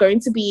 where it's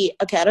going to be,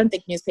 okay, I don't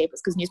think newspapers,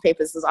 because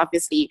newspapers is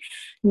obviously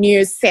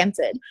news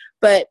centered,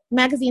 but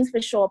magazines for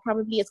sure,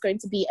 probably it's going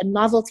to be a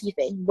novelty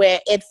thing,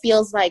 where it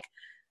feels like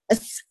a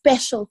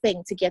special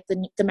thing to get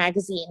the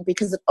magazine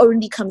because it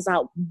only comes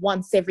out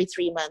once every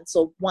 3 months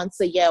or once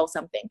a year or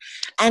something.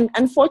 And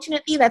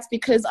unfortunately, that's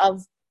because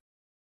of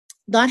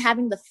not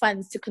having the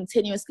funds to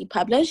continuously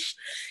publish.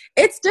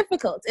 It's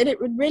difficult. It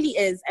really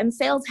is. And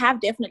sales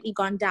have definitely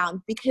gone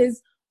down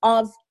because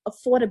of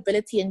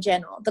affordability in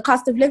general. The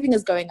cost of living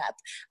is going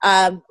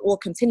up, or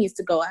continues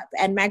to go up,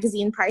 and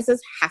magazine prices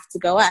have to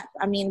go up.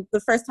 I mean, the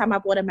first time I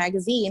bought a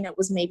magazine, it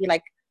was maybe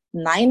like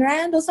 9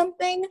 Rand or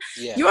something.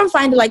 Yeah. You won't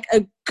find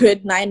a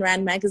good 9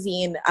 Rand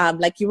magazine.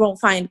 You won't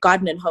find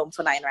Garden and Home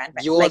for 9 Rand.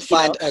 You won't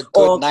find a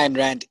good 9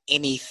 Rand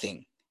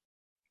anything.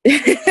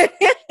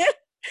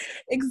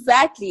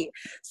 Exactly.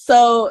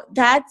 So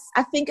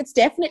I think it's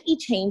definitely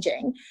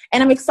changing,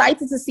 and I'm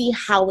excited to see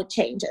how it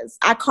changes.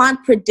 I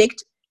can't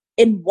predict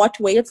in what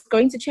way it's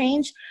going to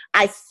change.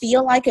 I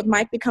feel like it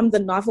might become the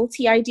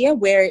novelty idea,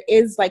 where it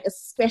is like a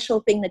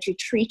special thing that you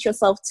treat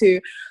yourself to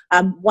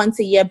once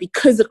a year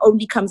because it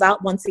only comes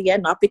out once a year,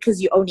 not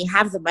because you only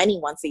have the money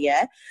once a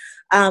year.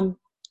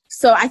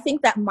 So I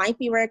think that might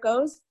be where it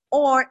goes.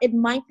 Or it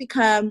might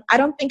become, I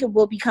don't think it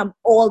will become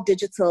all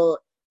digital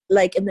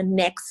like in the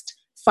next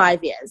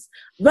 5 years.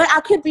 But I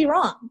could be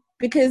wrong,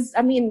 because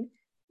I mean,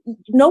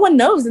 no one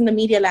knows in the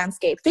media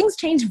landscape. Things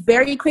change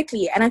very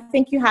quickly. And I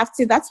think you have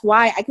to, that's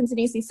why I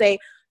continuously say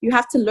you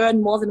have to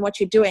learn more than what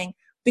you're doing,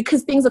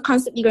 because things are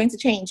constantly going to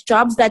change.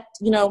 Jobs that,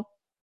 you know,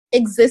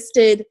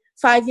 existed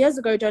 5 years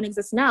ago don't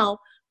exist now.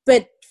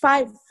 But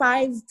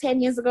 10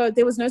 years ago,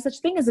 there was no such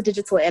thing as a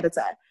digital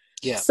editor.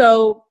 Yeah.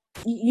 So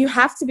you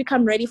have to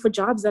become ready for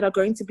jobs that are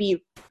going to be,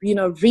 you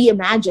know,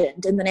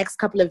 reimagined in the next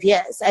couple of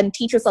years, and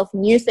teach yourself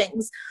new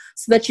things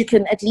so that you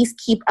can at least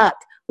keep up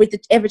with the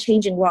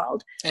ever-changing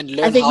world. And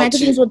learn I think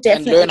magazines will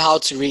definitely learn how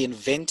to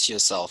reinvent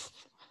yourself.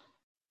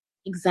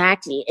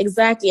 Exactly.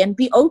 And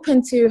be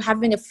open to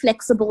having a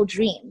flexible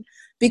dream,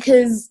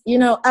 because, you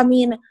know, I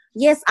mean,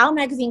 yes, our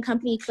magazine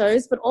company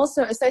closed, but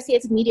also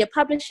Associated Media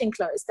Publishing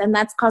closed, and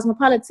that's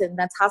Cosmopolitan,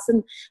 that's House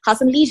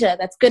and Leisure,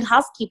 that's Good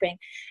Housekeeping.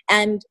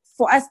 And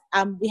for us,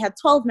 we had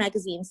 12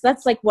 magazines.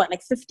 That's like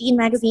 15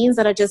 magazines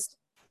that are just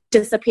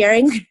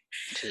disappearing.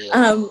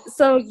 Yeah.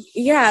 So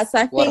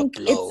I What think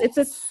a blow.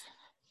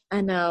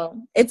 I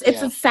know it's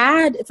a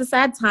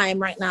sad time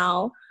right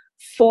now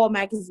for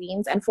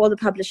magazines and for the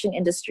publishing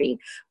industry.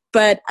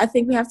 But I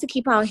think we have to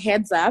keep our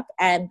heads up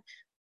and,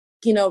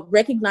 you know,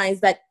 recognize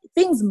that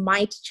things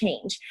might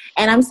change.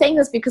 And I'm saying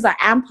this because I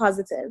am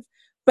positive.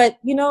 But,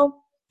 you know,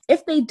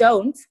 if they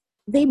don't,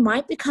 they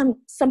might become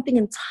something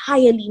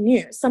entirely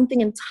new, something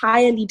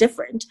entirely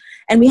different.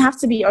 And we have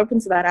to be open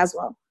to that as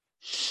well.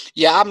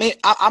 Yeah, I mean,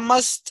 I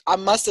must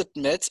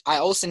admit, I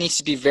also need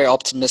to be very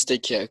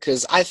optimistic here,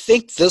 because I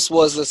think this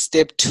was a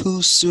step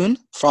too soon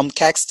from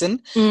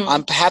Caxton.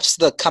 Perhaps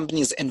the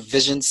company's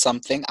envisioned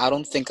something. I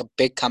don't think a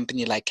big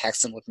company like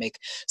Caxton would make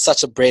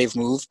such a brave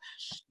move.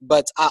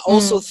 But I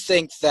also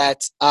think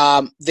that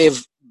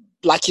they've,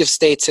 like you've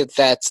stated,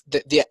 that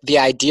the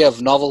idea of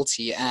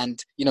novelty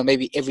and, you know,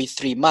 maybe every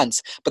 3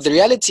 months. But the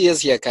reality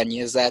is here,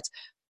 Kanye, is that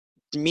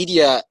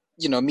media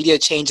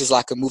changes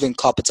like a moving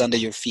carpet under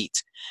your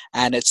feet,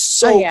 and it's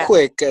so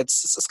quick.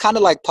 It's kind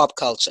of like pop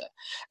culture.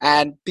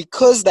 And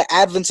because the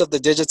advent of the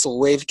digital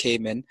wave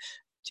came in,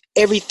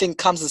 everything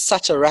comes at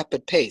such a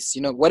rapid pace.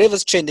 You know,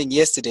 whatever's trending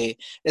yesterday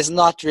is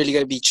not really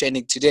going to be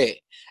trending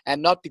today.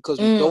 And not because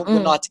we're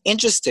not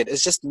interested.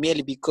 It's just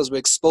merely because we're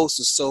exposed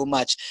to so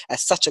much at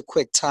such a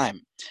quick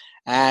time.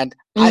 And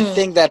I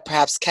think that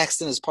perhaps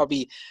Caxton has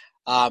probably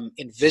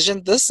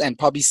envisioned this and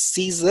probably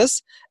sees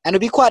this, and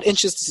it'll be quite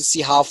interesting to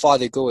see how far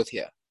they go with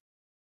here.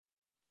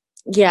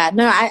 Yeah,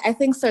 no, I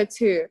think so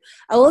too.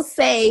 I will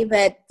say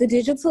that the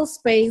digital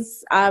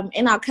space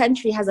in our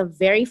country has a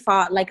very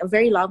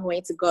long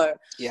way to go.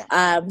 Yeah.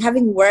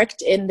 Having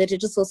worked in the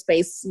digital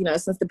space, you know,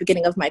 since the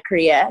beginning of my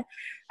career,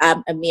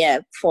 a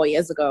mere 4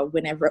 years ago,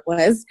 whenever it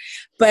was,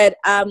 but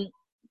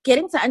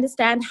getting to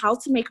understand how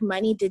to make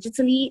money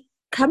digitally,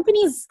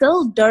 companies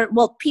still don't,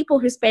 well, people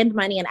who spend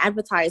money and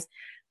advertise,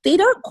 they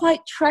don't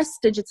quite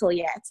trust digital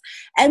yet.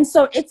 And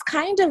so it's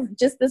kind of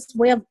just this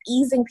way of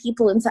easing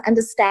people into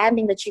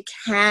understanding that you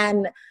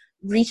can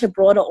reach a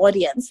broader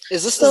audience.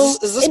 Is this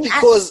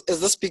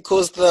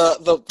because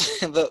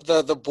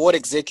the board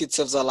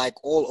executives are like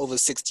all over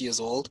 60 years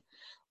old?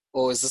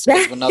 Or is this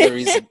because of another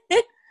reason?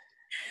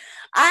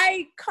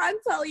 I can't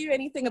tell you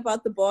anything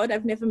about the board.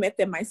 I've never met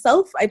them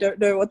myself. I don't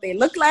know what they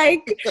look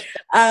like.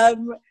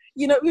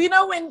 You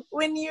know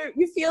when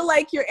you feel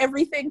like you're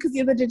everything because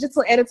you're the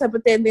digital editor,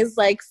 but then there's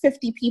like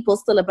 50 people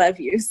still above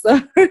you. So,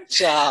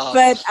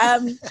 but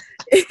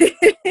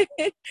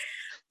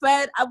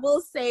but I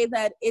will say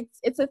that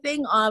it's a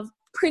thing of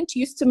print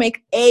used to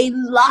make a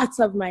lot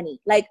of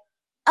money, like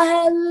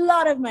a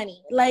lot of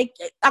money. Like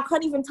I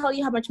can't even tell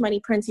you how much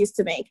money print used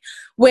to make.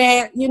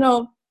 Where you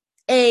know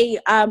a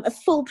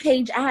full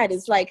page ad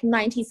is like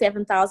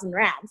 97,000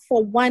 rand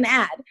for one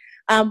ad.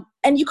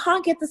 And you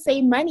can't get the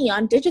same money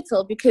on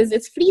digital because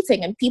it's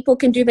fleeting and people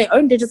can do their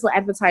own digital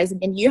advertising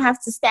and you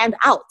have to stand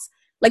out.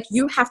 Like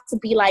you have to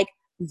be like,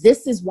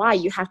 this is why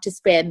you have to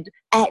spend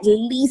at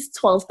least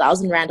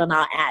 12,000 rand on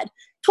our ad.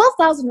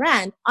 12,000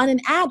 rand on an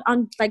ad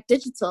on like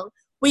digital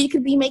where you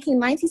could be making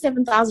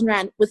 97,000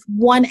 rand with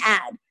one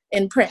ad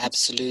in print.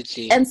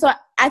 Absolutely. And so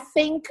I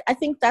think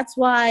that's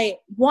why,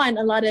 one,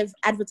 a lot of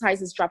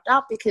advertisers dropped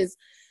out because,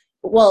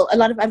 well, a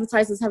lot of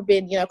advertisers have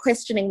been, you know,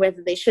 questioning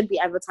whether they should be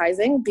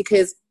advertising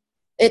because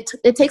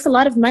it takes a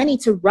lot of money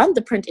to run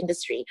the print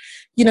industry,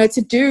 you know,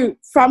 to do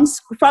from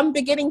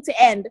beginning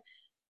to end.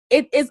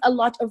 It is a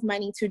lot of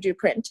money to do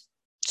print.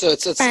 So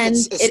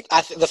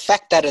the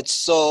fact that it's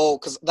so,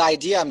 because the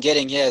idea I'm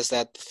getting here is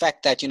that the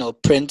fact that, you know,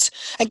 print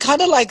and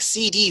kind of like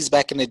CDs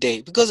back in the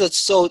day, because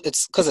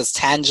it's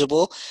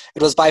tangible.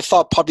 It was by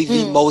far probably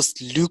the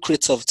most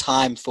lucrative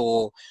time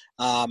for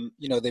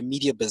the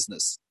media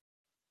business?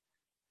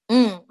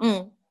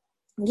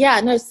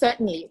 Yeah, no,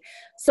 certainly.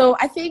 So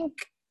I think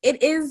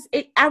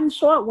I'm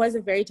sure it was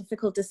a very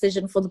difficult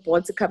decision for the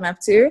board to come up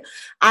to.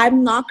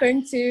 I'm not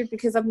going to,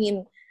 because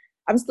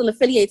I'm still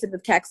affiliated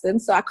with Caxton,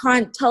 so I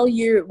can't tell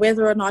you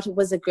whether or not it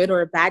was a good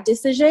or a bad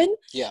decision.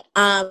 Yeah.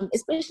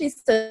 Especially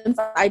since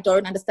I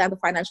don't understand the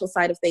financial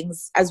side of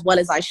things as well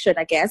as I should,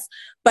 I guess.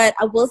 But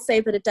I will say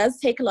that it does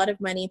take a lot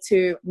of money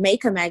to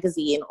make a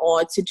magazine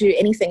or to do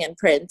anything in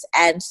print.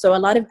 And so a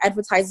lot of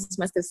advertisers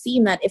must have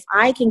seen that if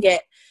I can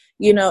get,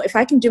 if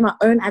I can do my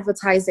own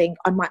advertising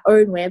on my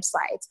own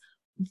website,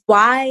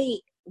 why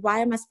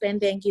am I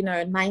spending,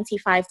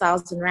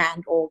 95,000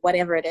 Rand or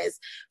whatever it is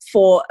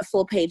for a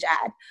full page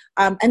ad?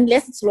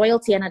 Unless it's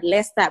loyalty and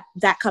unless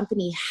that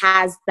company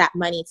has that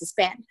money to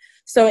spend.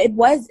 So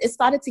it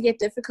started to get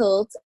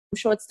difficult. I'm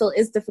sure it still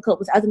is difficult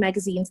with other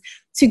magazines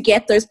to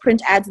get those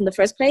print ads in the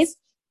first place.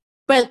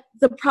 But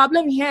the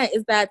problem here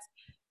is that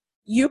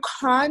you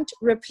can't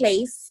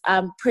replace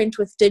print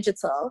with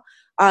digital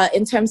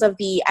in terms of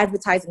the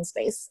advertising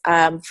space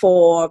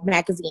for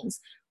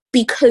magazines,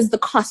 because the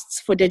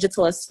costs for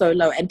digital are so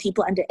low and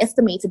people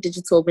underestimated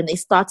digital when they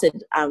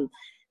started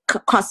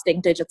costing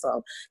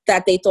digital,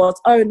 that they thought,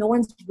 oh, no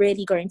one's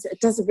really going to,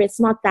 it's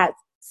not that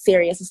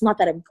serious, it's not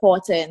that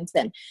important.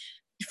 And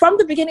from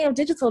the beginning of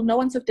digital, no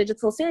one took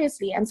digital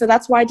seriously. And so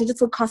that's why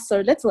digital costs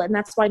so little, and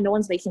that's why no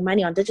one's making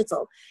money on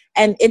digital.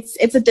 And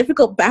it's a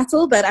difficult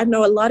battle that I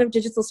know a lot of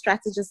digital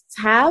strategists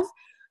have.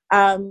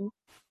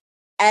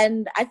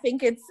 And I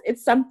think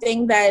it's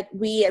something that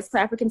we as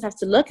South Africans have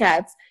to look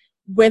at,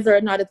 whether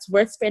or not it's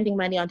worth spending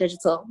money on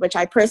digital, which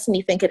I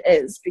personally think it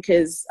is,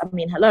 because,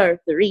 hello,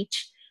 the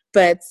reach.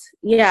 But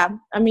yeah,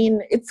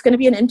 it's going to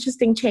be an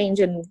interesting change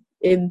in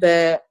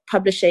the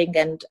publishing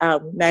and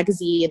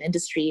magazine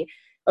industry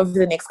over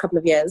the next couple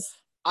of years.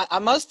 I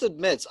must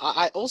admit,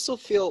 I also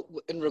feel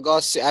in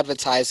regards to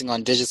advertising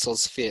on digital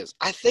spheres,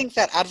 I think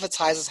that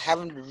advertisers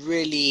haven't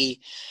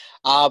really...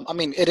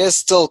 it is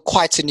still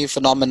quite a new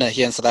phenomena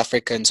here in South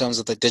Africa in terms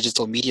of the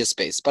digital media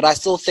space, but I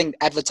still think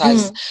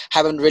advertisers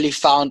haven't really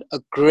found a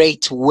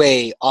great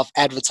way of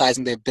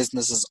advertising their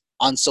businesses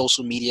on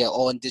social media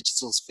or on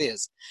digital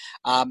spheres.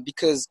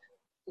 Because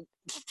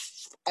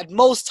at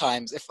most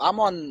times, if I'm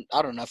on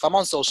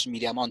social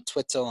media, I'm on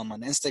Twitter, I'm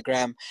on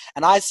Instagram,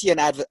 and I see an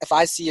advert, if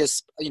I see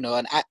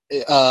an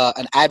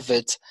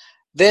advert,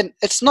 then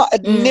it's not,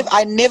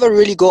 I never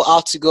really go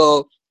out to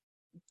go,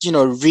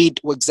 read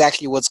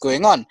exactly what's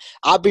going on.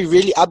 I'll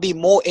be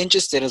more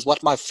interested as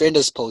what my friend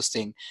is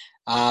posting,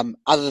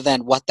 other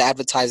than what the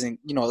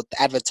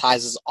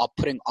advertisers are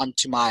putting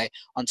onto my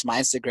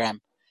Instagram.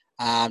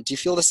 Do you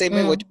feel the same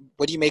way?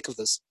 What do you make of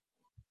this?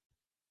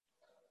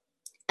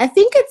 I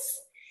think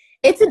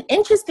it's an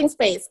interesting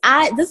space.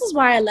 This is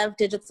why I love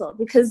digital,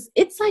 because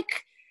it's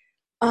like,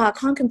 I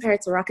can't compare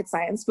it to rocket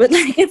science, but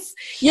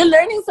you're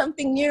learning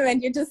something new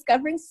and you're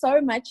discovering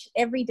so much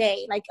every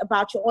day,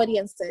 about your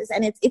audiences.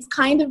 And it's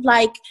kind of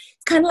like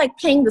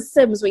playing The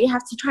Sims, where you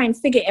have to try and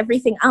figure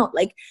everything out.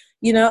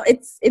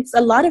 It's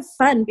a lot of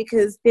fun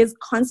because there's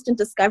constant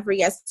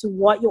discovery as to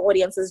what your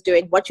audience is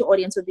doing, what your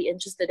audience would be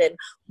interested in,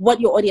 what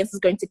your audience is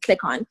going to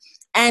click on.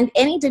 And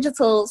any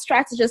digital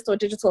strategist or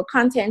digital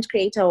content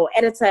creator or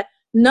editor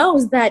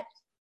knows that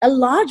a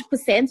large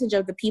percentage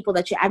of the people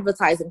that you're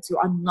advertising to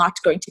are not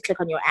going to click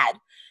on your ad.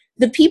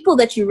 The people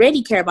that you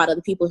really care about are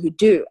the people who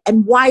do.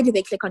 And why do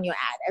they click on your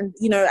ad? And,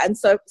 and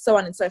so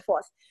on and so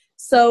forth.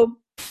 So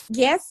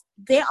yes,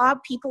 there are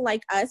people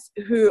like us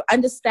who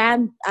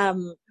understand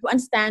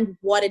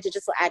what a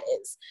digital ad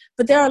is.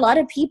 But there are a lot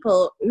of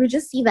people who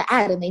just see the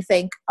ad and they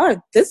think,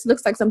 oh, this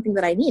looks like something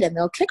that I need. And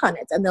they'll click on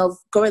it and they'll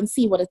go and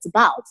see what it's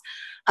about.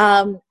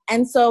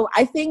 And so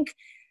I think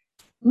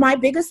my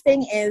biggest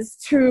thing is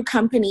to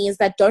companies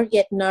that don't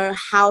yet know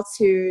how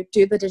to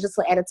do the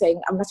digital editing,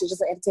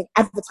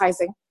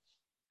 advertising.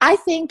 I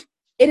think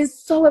it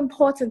is so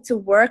important to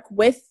work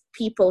with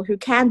people who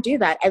can do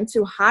that and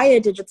to hire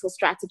digital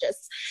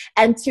strategists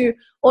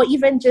or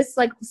even just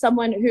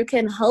someone who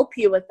can help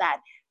you with that.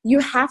 You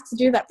have to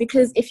do that,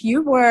 because if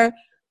you were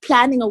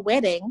planning a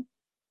wedding,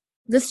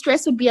 the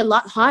stress would be a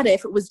lot harder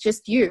if it was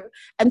just you.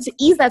 And to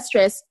ease that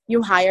stress,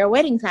 you hire a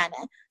wedding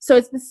planner. So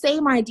it's the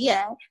same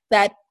idea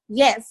that,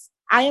 yes,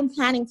 I am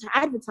planning to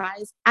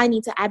advertise. I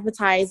need to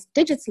advertise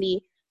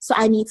digitally. So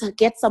I need to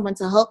get someone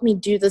to help me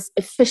do this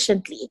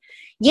efficiently.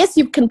 Yes,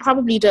 you can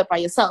probably do it by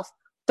yourself,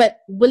 but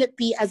will it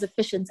be as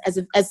efficient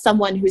as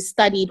someone who's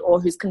studied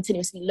or who's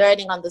continuously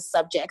learning on this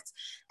subject?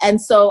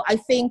 And so I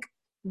think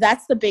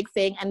that's the big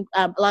thing. And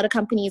a lot of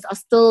companies are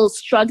still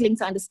struggling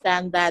to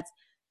understand that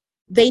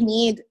they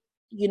need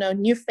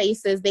new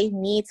faces. They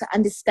need to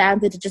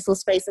understand the digital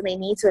space and they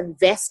need to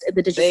invest in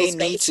the digital space.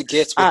 They need to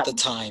get with the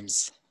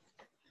times.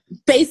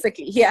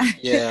 Basically,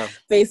 yeah.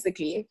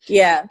 Basically,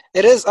 yeah.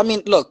 It is.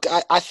 Look,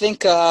 I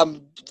think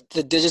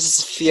the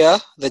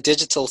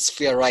digital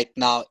sphere right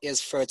now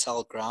is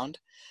fertile ground.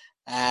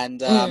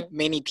 And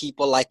many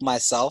people like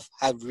myself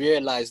have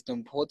realized the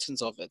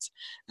importance of it.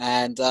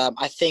 And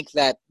I think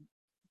that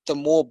the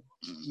more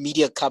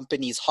media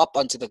companies hop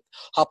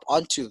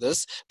onto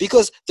this,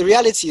 because the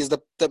reality is the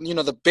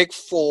the big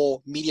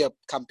four media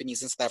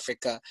companies in South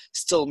Africa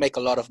still make a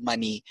lot of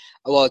money.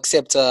 Well,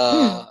 except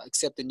the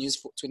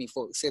News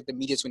 24, except the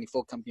Media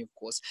 24 company, of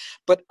course.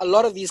 But a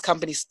lot of these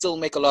companies still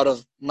make a lot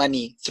of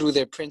money through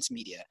their print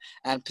media,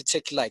 and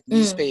particularly like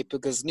newspaper,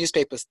 because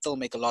newspapers still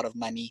make a lot of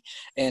money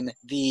in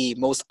the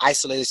most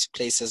isolated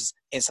places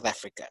in South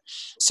Africa.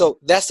 So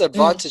that's the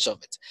advantage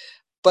of it.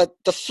 But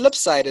the flip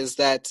side is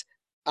that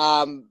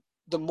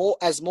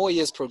as more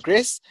years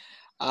progress,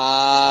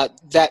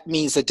 that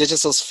means the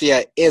digital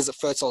sphere is a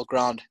fertile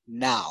ground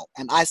now,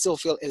 and I still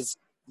feel it's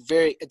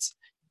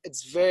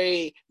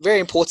very, very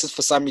important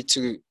for somebody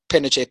to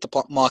penetrate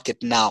the market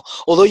now.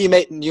 Although you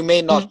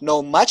may not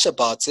know much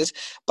about it,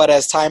 but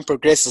as time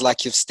progresses,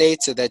 like you've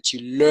stated, that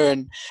you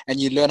learn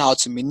how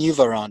to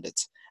maneuver around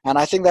it, and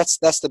I think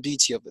that's the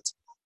beauty of it.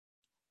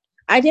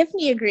 I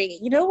definitely agree.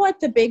 You know what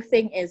the big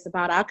thing is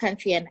about our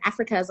country and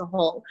Africa as a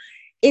whole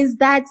is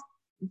that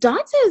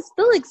data is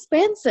still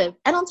expensive.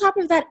 And on top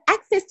of that,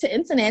 access to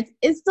internet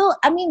is still,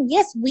 I mean,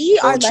 yes, we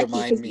are lucky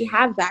because we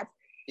have that.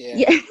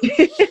 Yeah.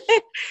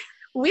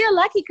 We are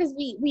lucky because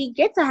we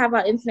get to have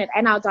our internet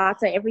and our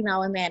data every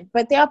now and then.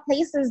 But there are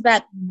places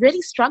that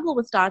really struggle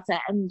with data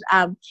and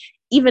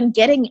even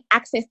getting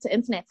access to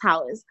internet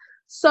towers.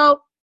 So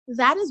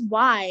that is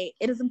why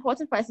it is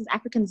important for us as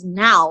Africans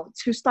now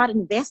to start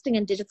investing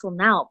in digital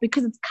now,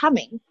 because it's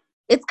coming.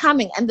 It's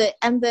coming. And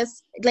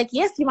this, like,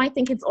 yes, you might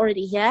think it's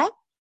already here,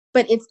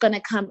 but it's going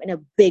to come in a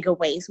bigger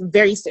way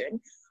very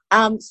soon.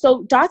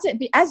 So data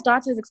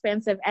is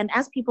expensive, and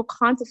as people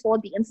can't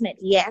afford the internet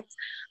yet,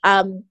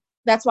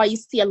 that's why you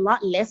see a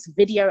lot less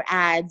video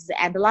ads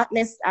and a lot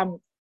less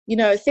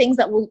things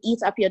that will eat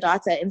up your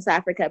data in South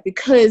Africa,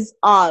 because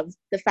of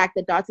the fact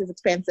that data is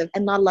expensive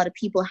and not a lot of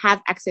people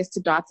have access to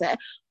data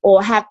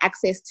or have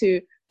access to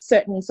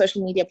certain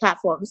social media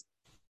platforms.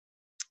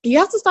 You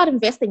have to start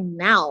investing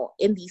now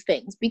in these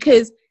things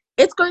because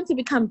it's going to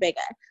become bigger.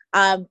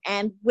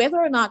 And whether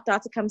or not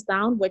data comes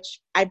down, which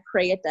I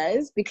pray it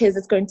does, because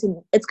it's going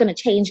to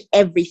change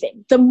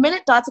everything. The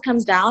minute data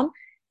comes down,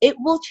 it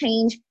will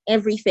change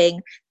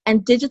everything,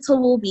 and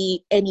digital will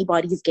be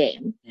anybody's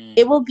game.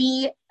 It will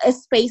be a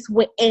space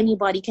where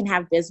anybody can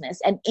have business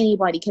and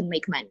anybody can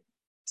make money.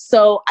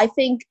 So I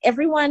think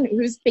everyone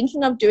who's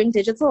thinking of doing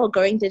digital or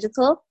going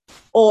digital,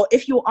 or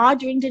if you are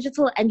doing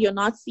digital and you're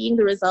not seeing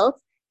the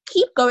results,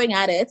 keep going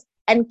at it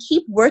and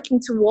keep working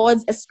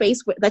towards a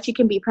space that you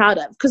can be proud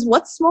of. Because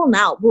what's small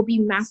now will be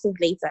massive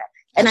later.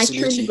 And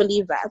Absolutely. I truly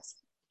believe that.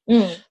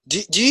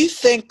 Do you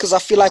think, because I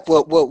feel like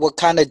we're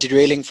kind of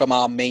derailing from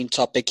our main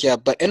topic here,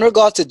 but in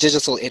regard to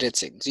digital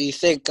editing, do you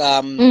think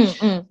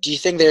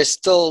there's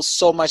still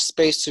so much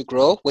space to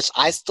grow, which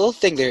I still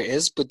think there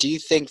is, but do you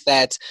think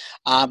that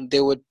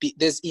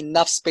there's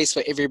enough space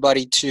for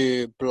everybody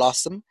to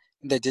blossom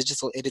in the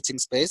digital editing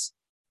space?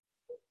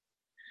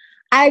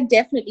 I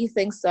definitely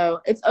think so.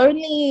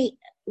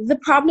 The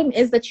problem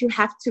is that you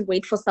have to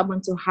wait for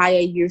someone to hire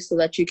you so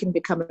that you can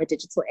become a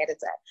digital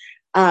editor.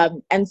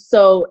 And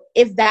so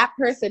if that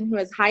person who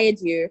has hired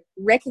you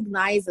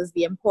recognizes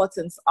the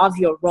importance of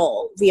your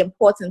role, the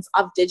importance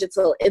of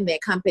digital in their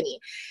company,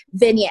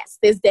 then yes,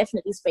 there's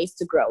definitely space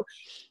to grow.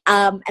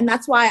 And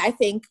that's why I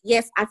think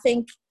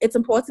it's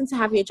important to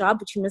have your job,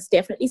 but you must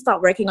definitely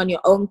start working on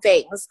your own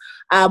things,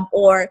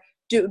 or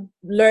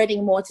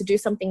learning more to do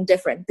something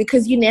different,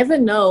 because you never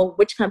know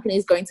which company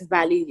is going to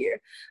value you.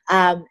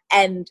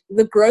 And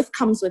the growth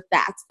comes with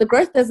that. The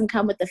growth doesn't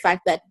come with the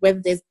fact that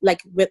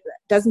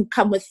doesn't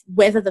come with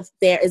whether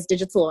there is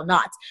digital or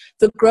not.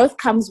 The growth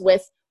comes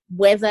with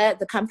whether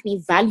the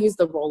company values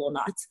the role or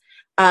not.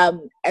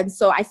 And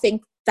so I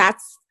think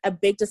that's a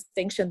big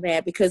distinction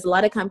there, because a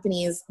lot of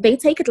companies, they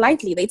take it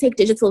lightly. They take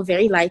digital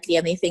very lightly,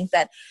 and they think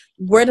that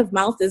word of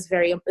mouth is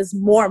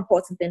more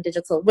important than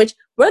digital, which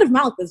word of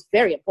mouth is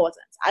very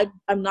important.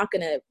 I'm not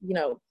going to,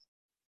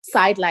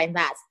 sideline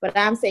that, but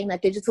I'm saying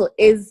that digital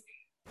is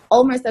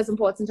almost as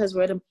important as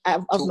word of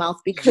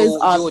mouth because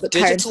of the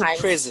current digital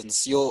presence.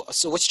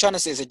 So what you're trying to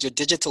say is that your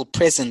digital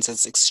presence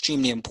is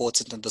extremely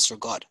important in this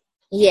regard.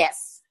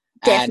 Yes.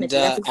 Definitely,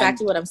 that's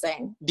exactly what I'm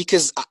saying.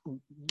 Because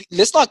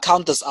let's not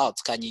count this out,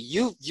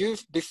 Kanye.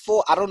 You've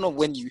before, I don't know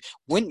when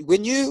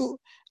you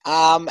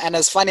and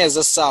as funny as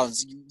this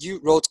sounds, you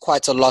wrote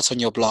quite a lot on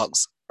your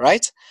blogs,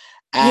 right?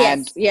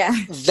 And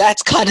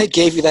that kind of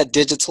gave you that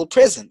digital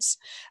presence.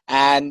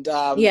 And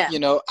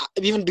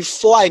even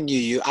before I knew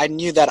you,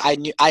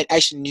 I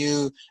actually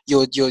knew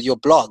your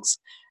blogs,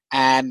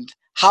 and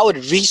how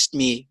it reached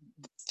me.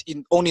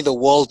 Only the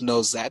world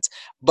knows that,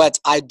 but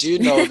I do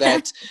know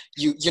that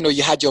you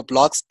had your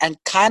blogs, and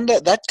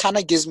that kind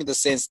of gives me the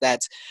sense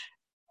that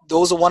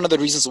those are one of the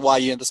reasons why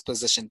you're in this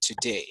position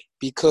today,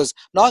 because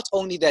not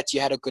only that you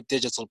had a good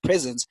digital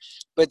presence,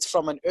 but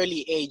from an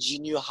early age you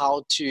knew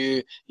how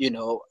to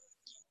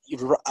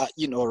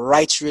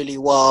write really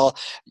well,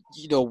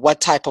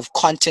 what type of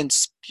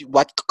content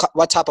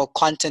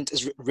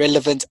is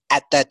relevant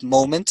at that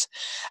moment,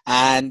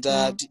 and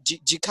do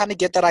you kind of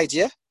get that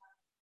idea?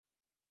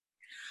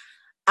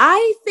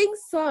 I think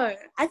so.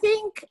 I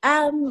think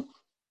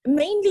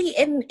mainly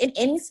in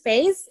any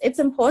space, it's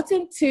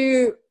important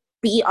to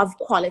be of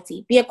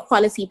quality, be a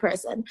quality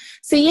person.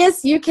 So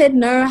yes, you can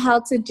know how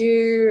to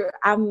do,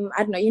 I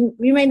don't know, you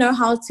may know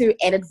how to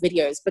edit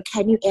videos, but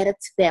can you edit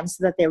them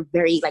so that they're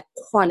very like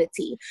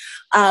quality?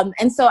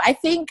 And so I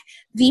think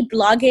the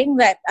blogging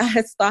that I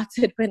had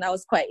started when I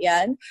was quite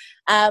young,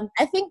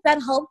 I think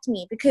that helped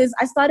me because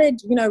I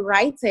started,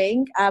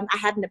 writing. I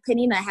had an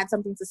opinion, I had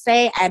something to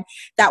say, and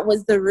that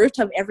was the root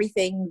of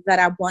everything that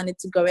I wanted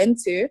to go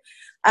into.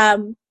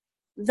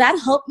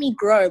 That helped me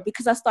grow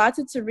because I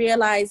started to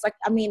realize,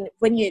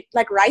 when you,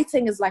 like,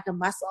 writing is like a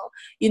muscle,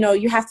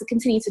 you have to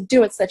continue to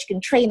do it so that you can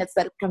train it so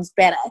that it becomes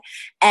better.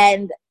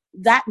 And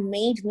that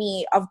made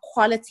me of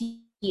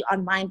quality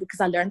online because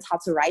I learned how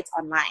to write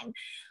online.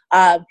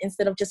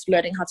 Instead of just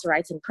learning how to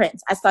write in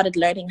print, I started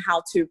learning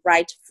how to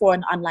write for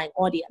an online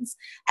audience.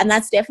 And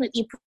that's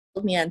definitely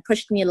pulled me and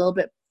pushed me a little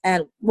bit.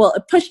 And well,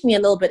 it pushed me a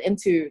little bit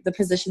into the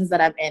positions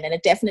that I'm in. And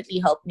it definitely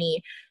helped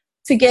me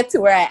to get to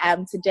where I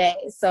am today.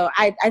 So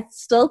I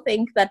still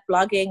think that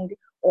blogging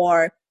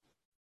or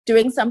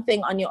doing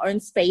something on your own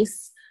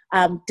space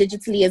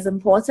digitally is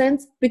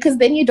important, because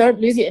then you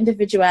don't lose your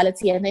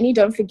individuality, and then you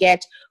don't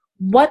forget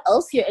what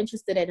else you're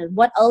interested in and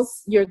what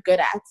else you're good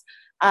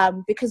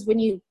at. Because when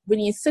you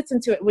sit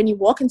into it, when you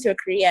walk into a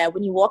career,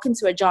 when you walk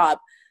into a job,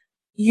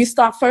 you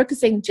start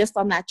focusing just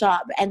on that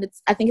job. And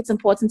I think it's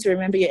important to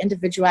remember your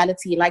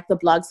individuality, like the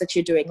blogs that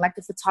you're doing, like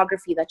the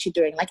photography that you're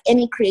doing, like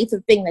any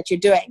creative thing that you're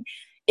doing.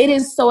 It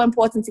is so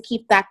important to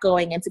keep that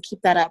going and to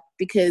keep that up,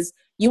 because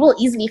you will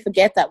easily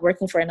forget that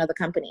working for another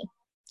company.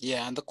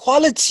 Yeah, and the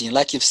quality,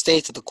 like you've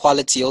stated, the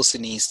quality also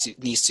needs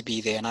to be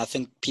there. And I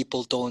think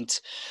people don't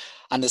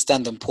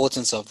understand the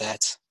importance of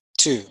that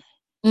too.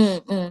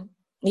 Mm-mm.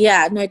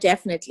 Yeah, no,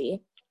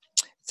 definitely.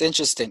 It's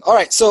interesting. All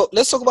right, so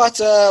let's talk about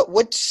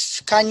what,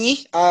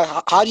 Kanye,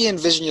 how do you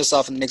envision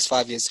yourself in the next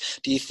 5 years?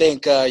 Do you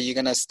think you're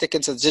gonna stick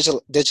into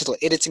the digital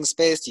editing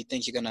space? Do you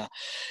think you're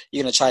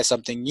gonna try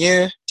something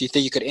new? Do you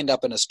think you could end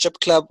up in a strip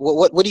club?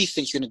 What do you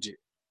think you're gonna do?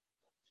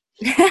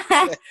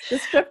 The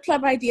strip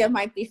club idea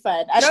might be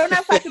fun. I don't know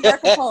if I could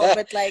work a pole,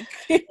 but like,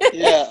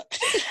 yeah.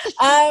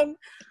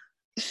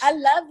 I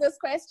love this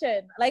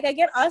question. Like, I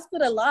get asked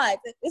it a lot,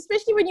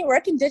 especially when you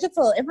work in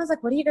digital. Everyone's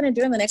like, "What are you gonna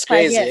do in the next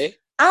 5 years?"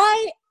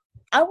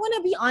 I want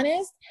to be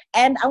honest,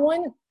 and I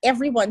want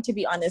everyone to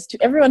be honest, to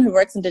everyone who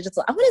works in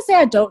digital. I want to say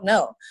I don't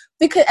know,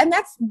 and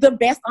that's the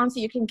best answer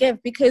you can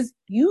give, because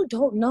you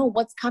don't know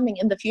what's coming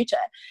in the future.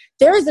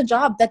 There is a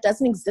job that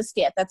doesn't exist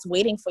yet that's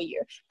waiting for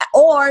you,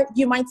 or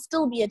you might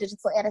still be a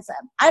digital editor.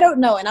 I don't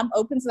know, and I'm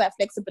open to that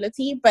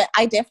flexibility, but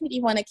I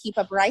definitely want to keep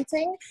up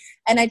writing,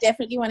 and I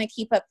definitely want to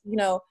keep up,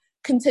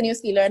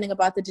 continuously learning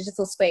about the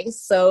digital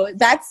space. So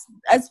that's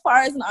as far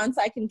as an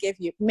answer I can give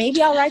you. Maybe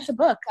I'll write a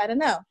book. I don't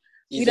know.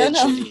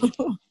 Eventually.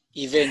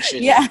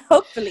 Eventually. Yeah,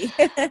 hopefully.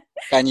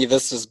 Kanye,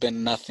 this has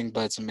been nothing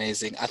but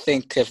amazing. I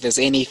think if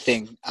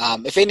anything,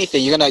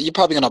 you're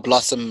probably gonna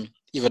blossom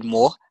even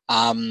more.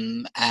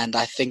 And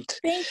I think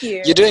thank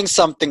you. You're doing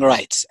something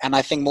right. And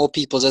I think more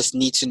people just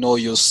need to know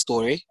your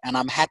story. And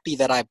I'm happy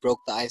that I broke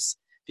the ice,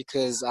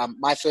 because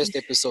my first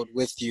episode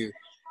with you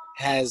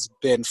has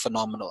been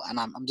phenomenal, and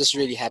I'm just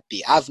really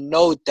happy. I've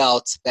no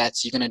doubt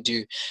that you're gonna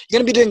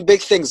be doing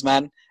big things,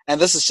 man. And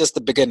this is just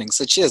the beginning.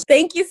 So cheers.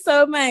 Thank you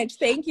so much.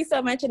 Thank you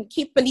so much. And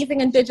keep believing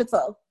in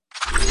digital.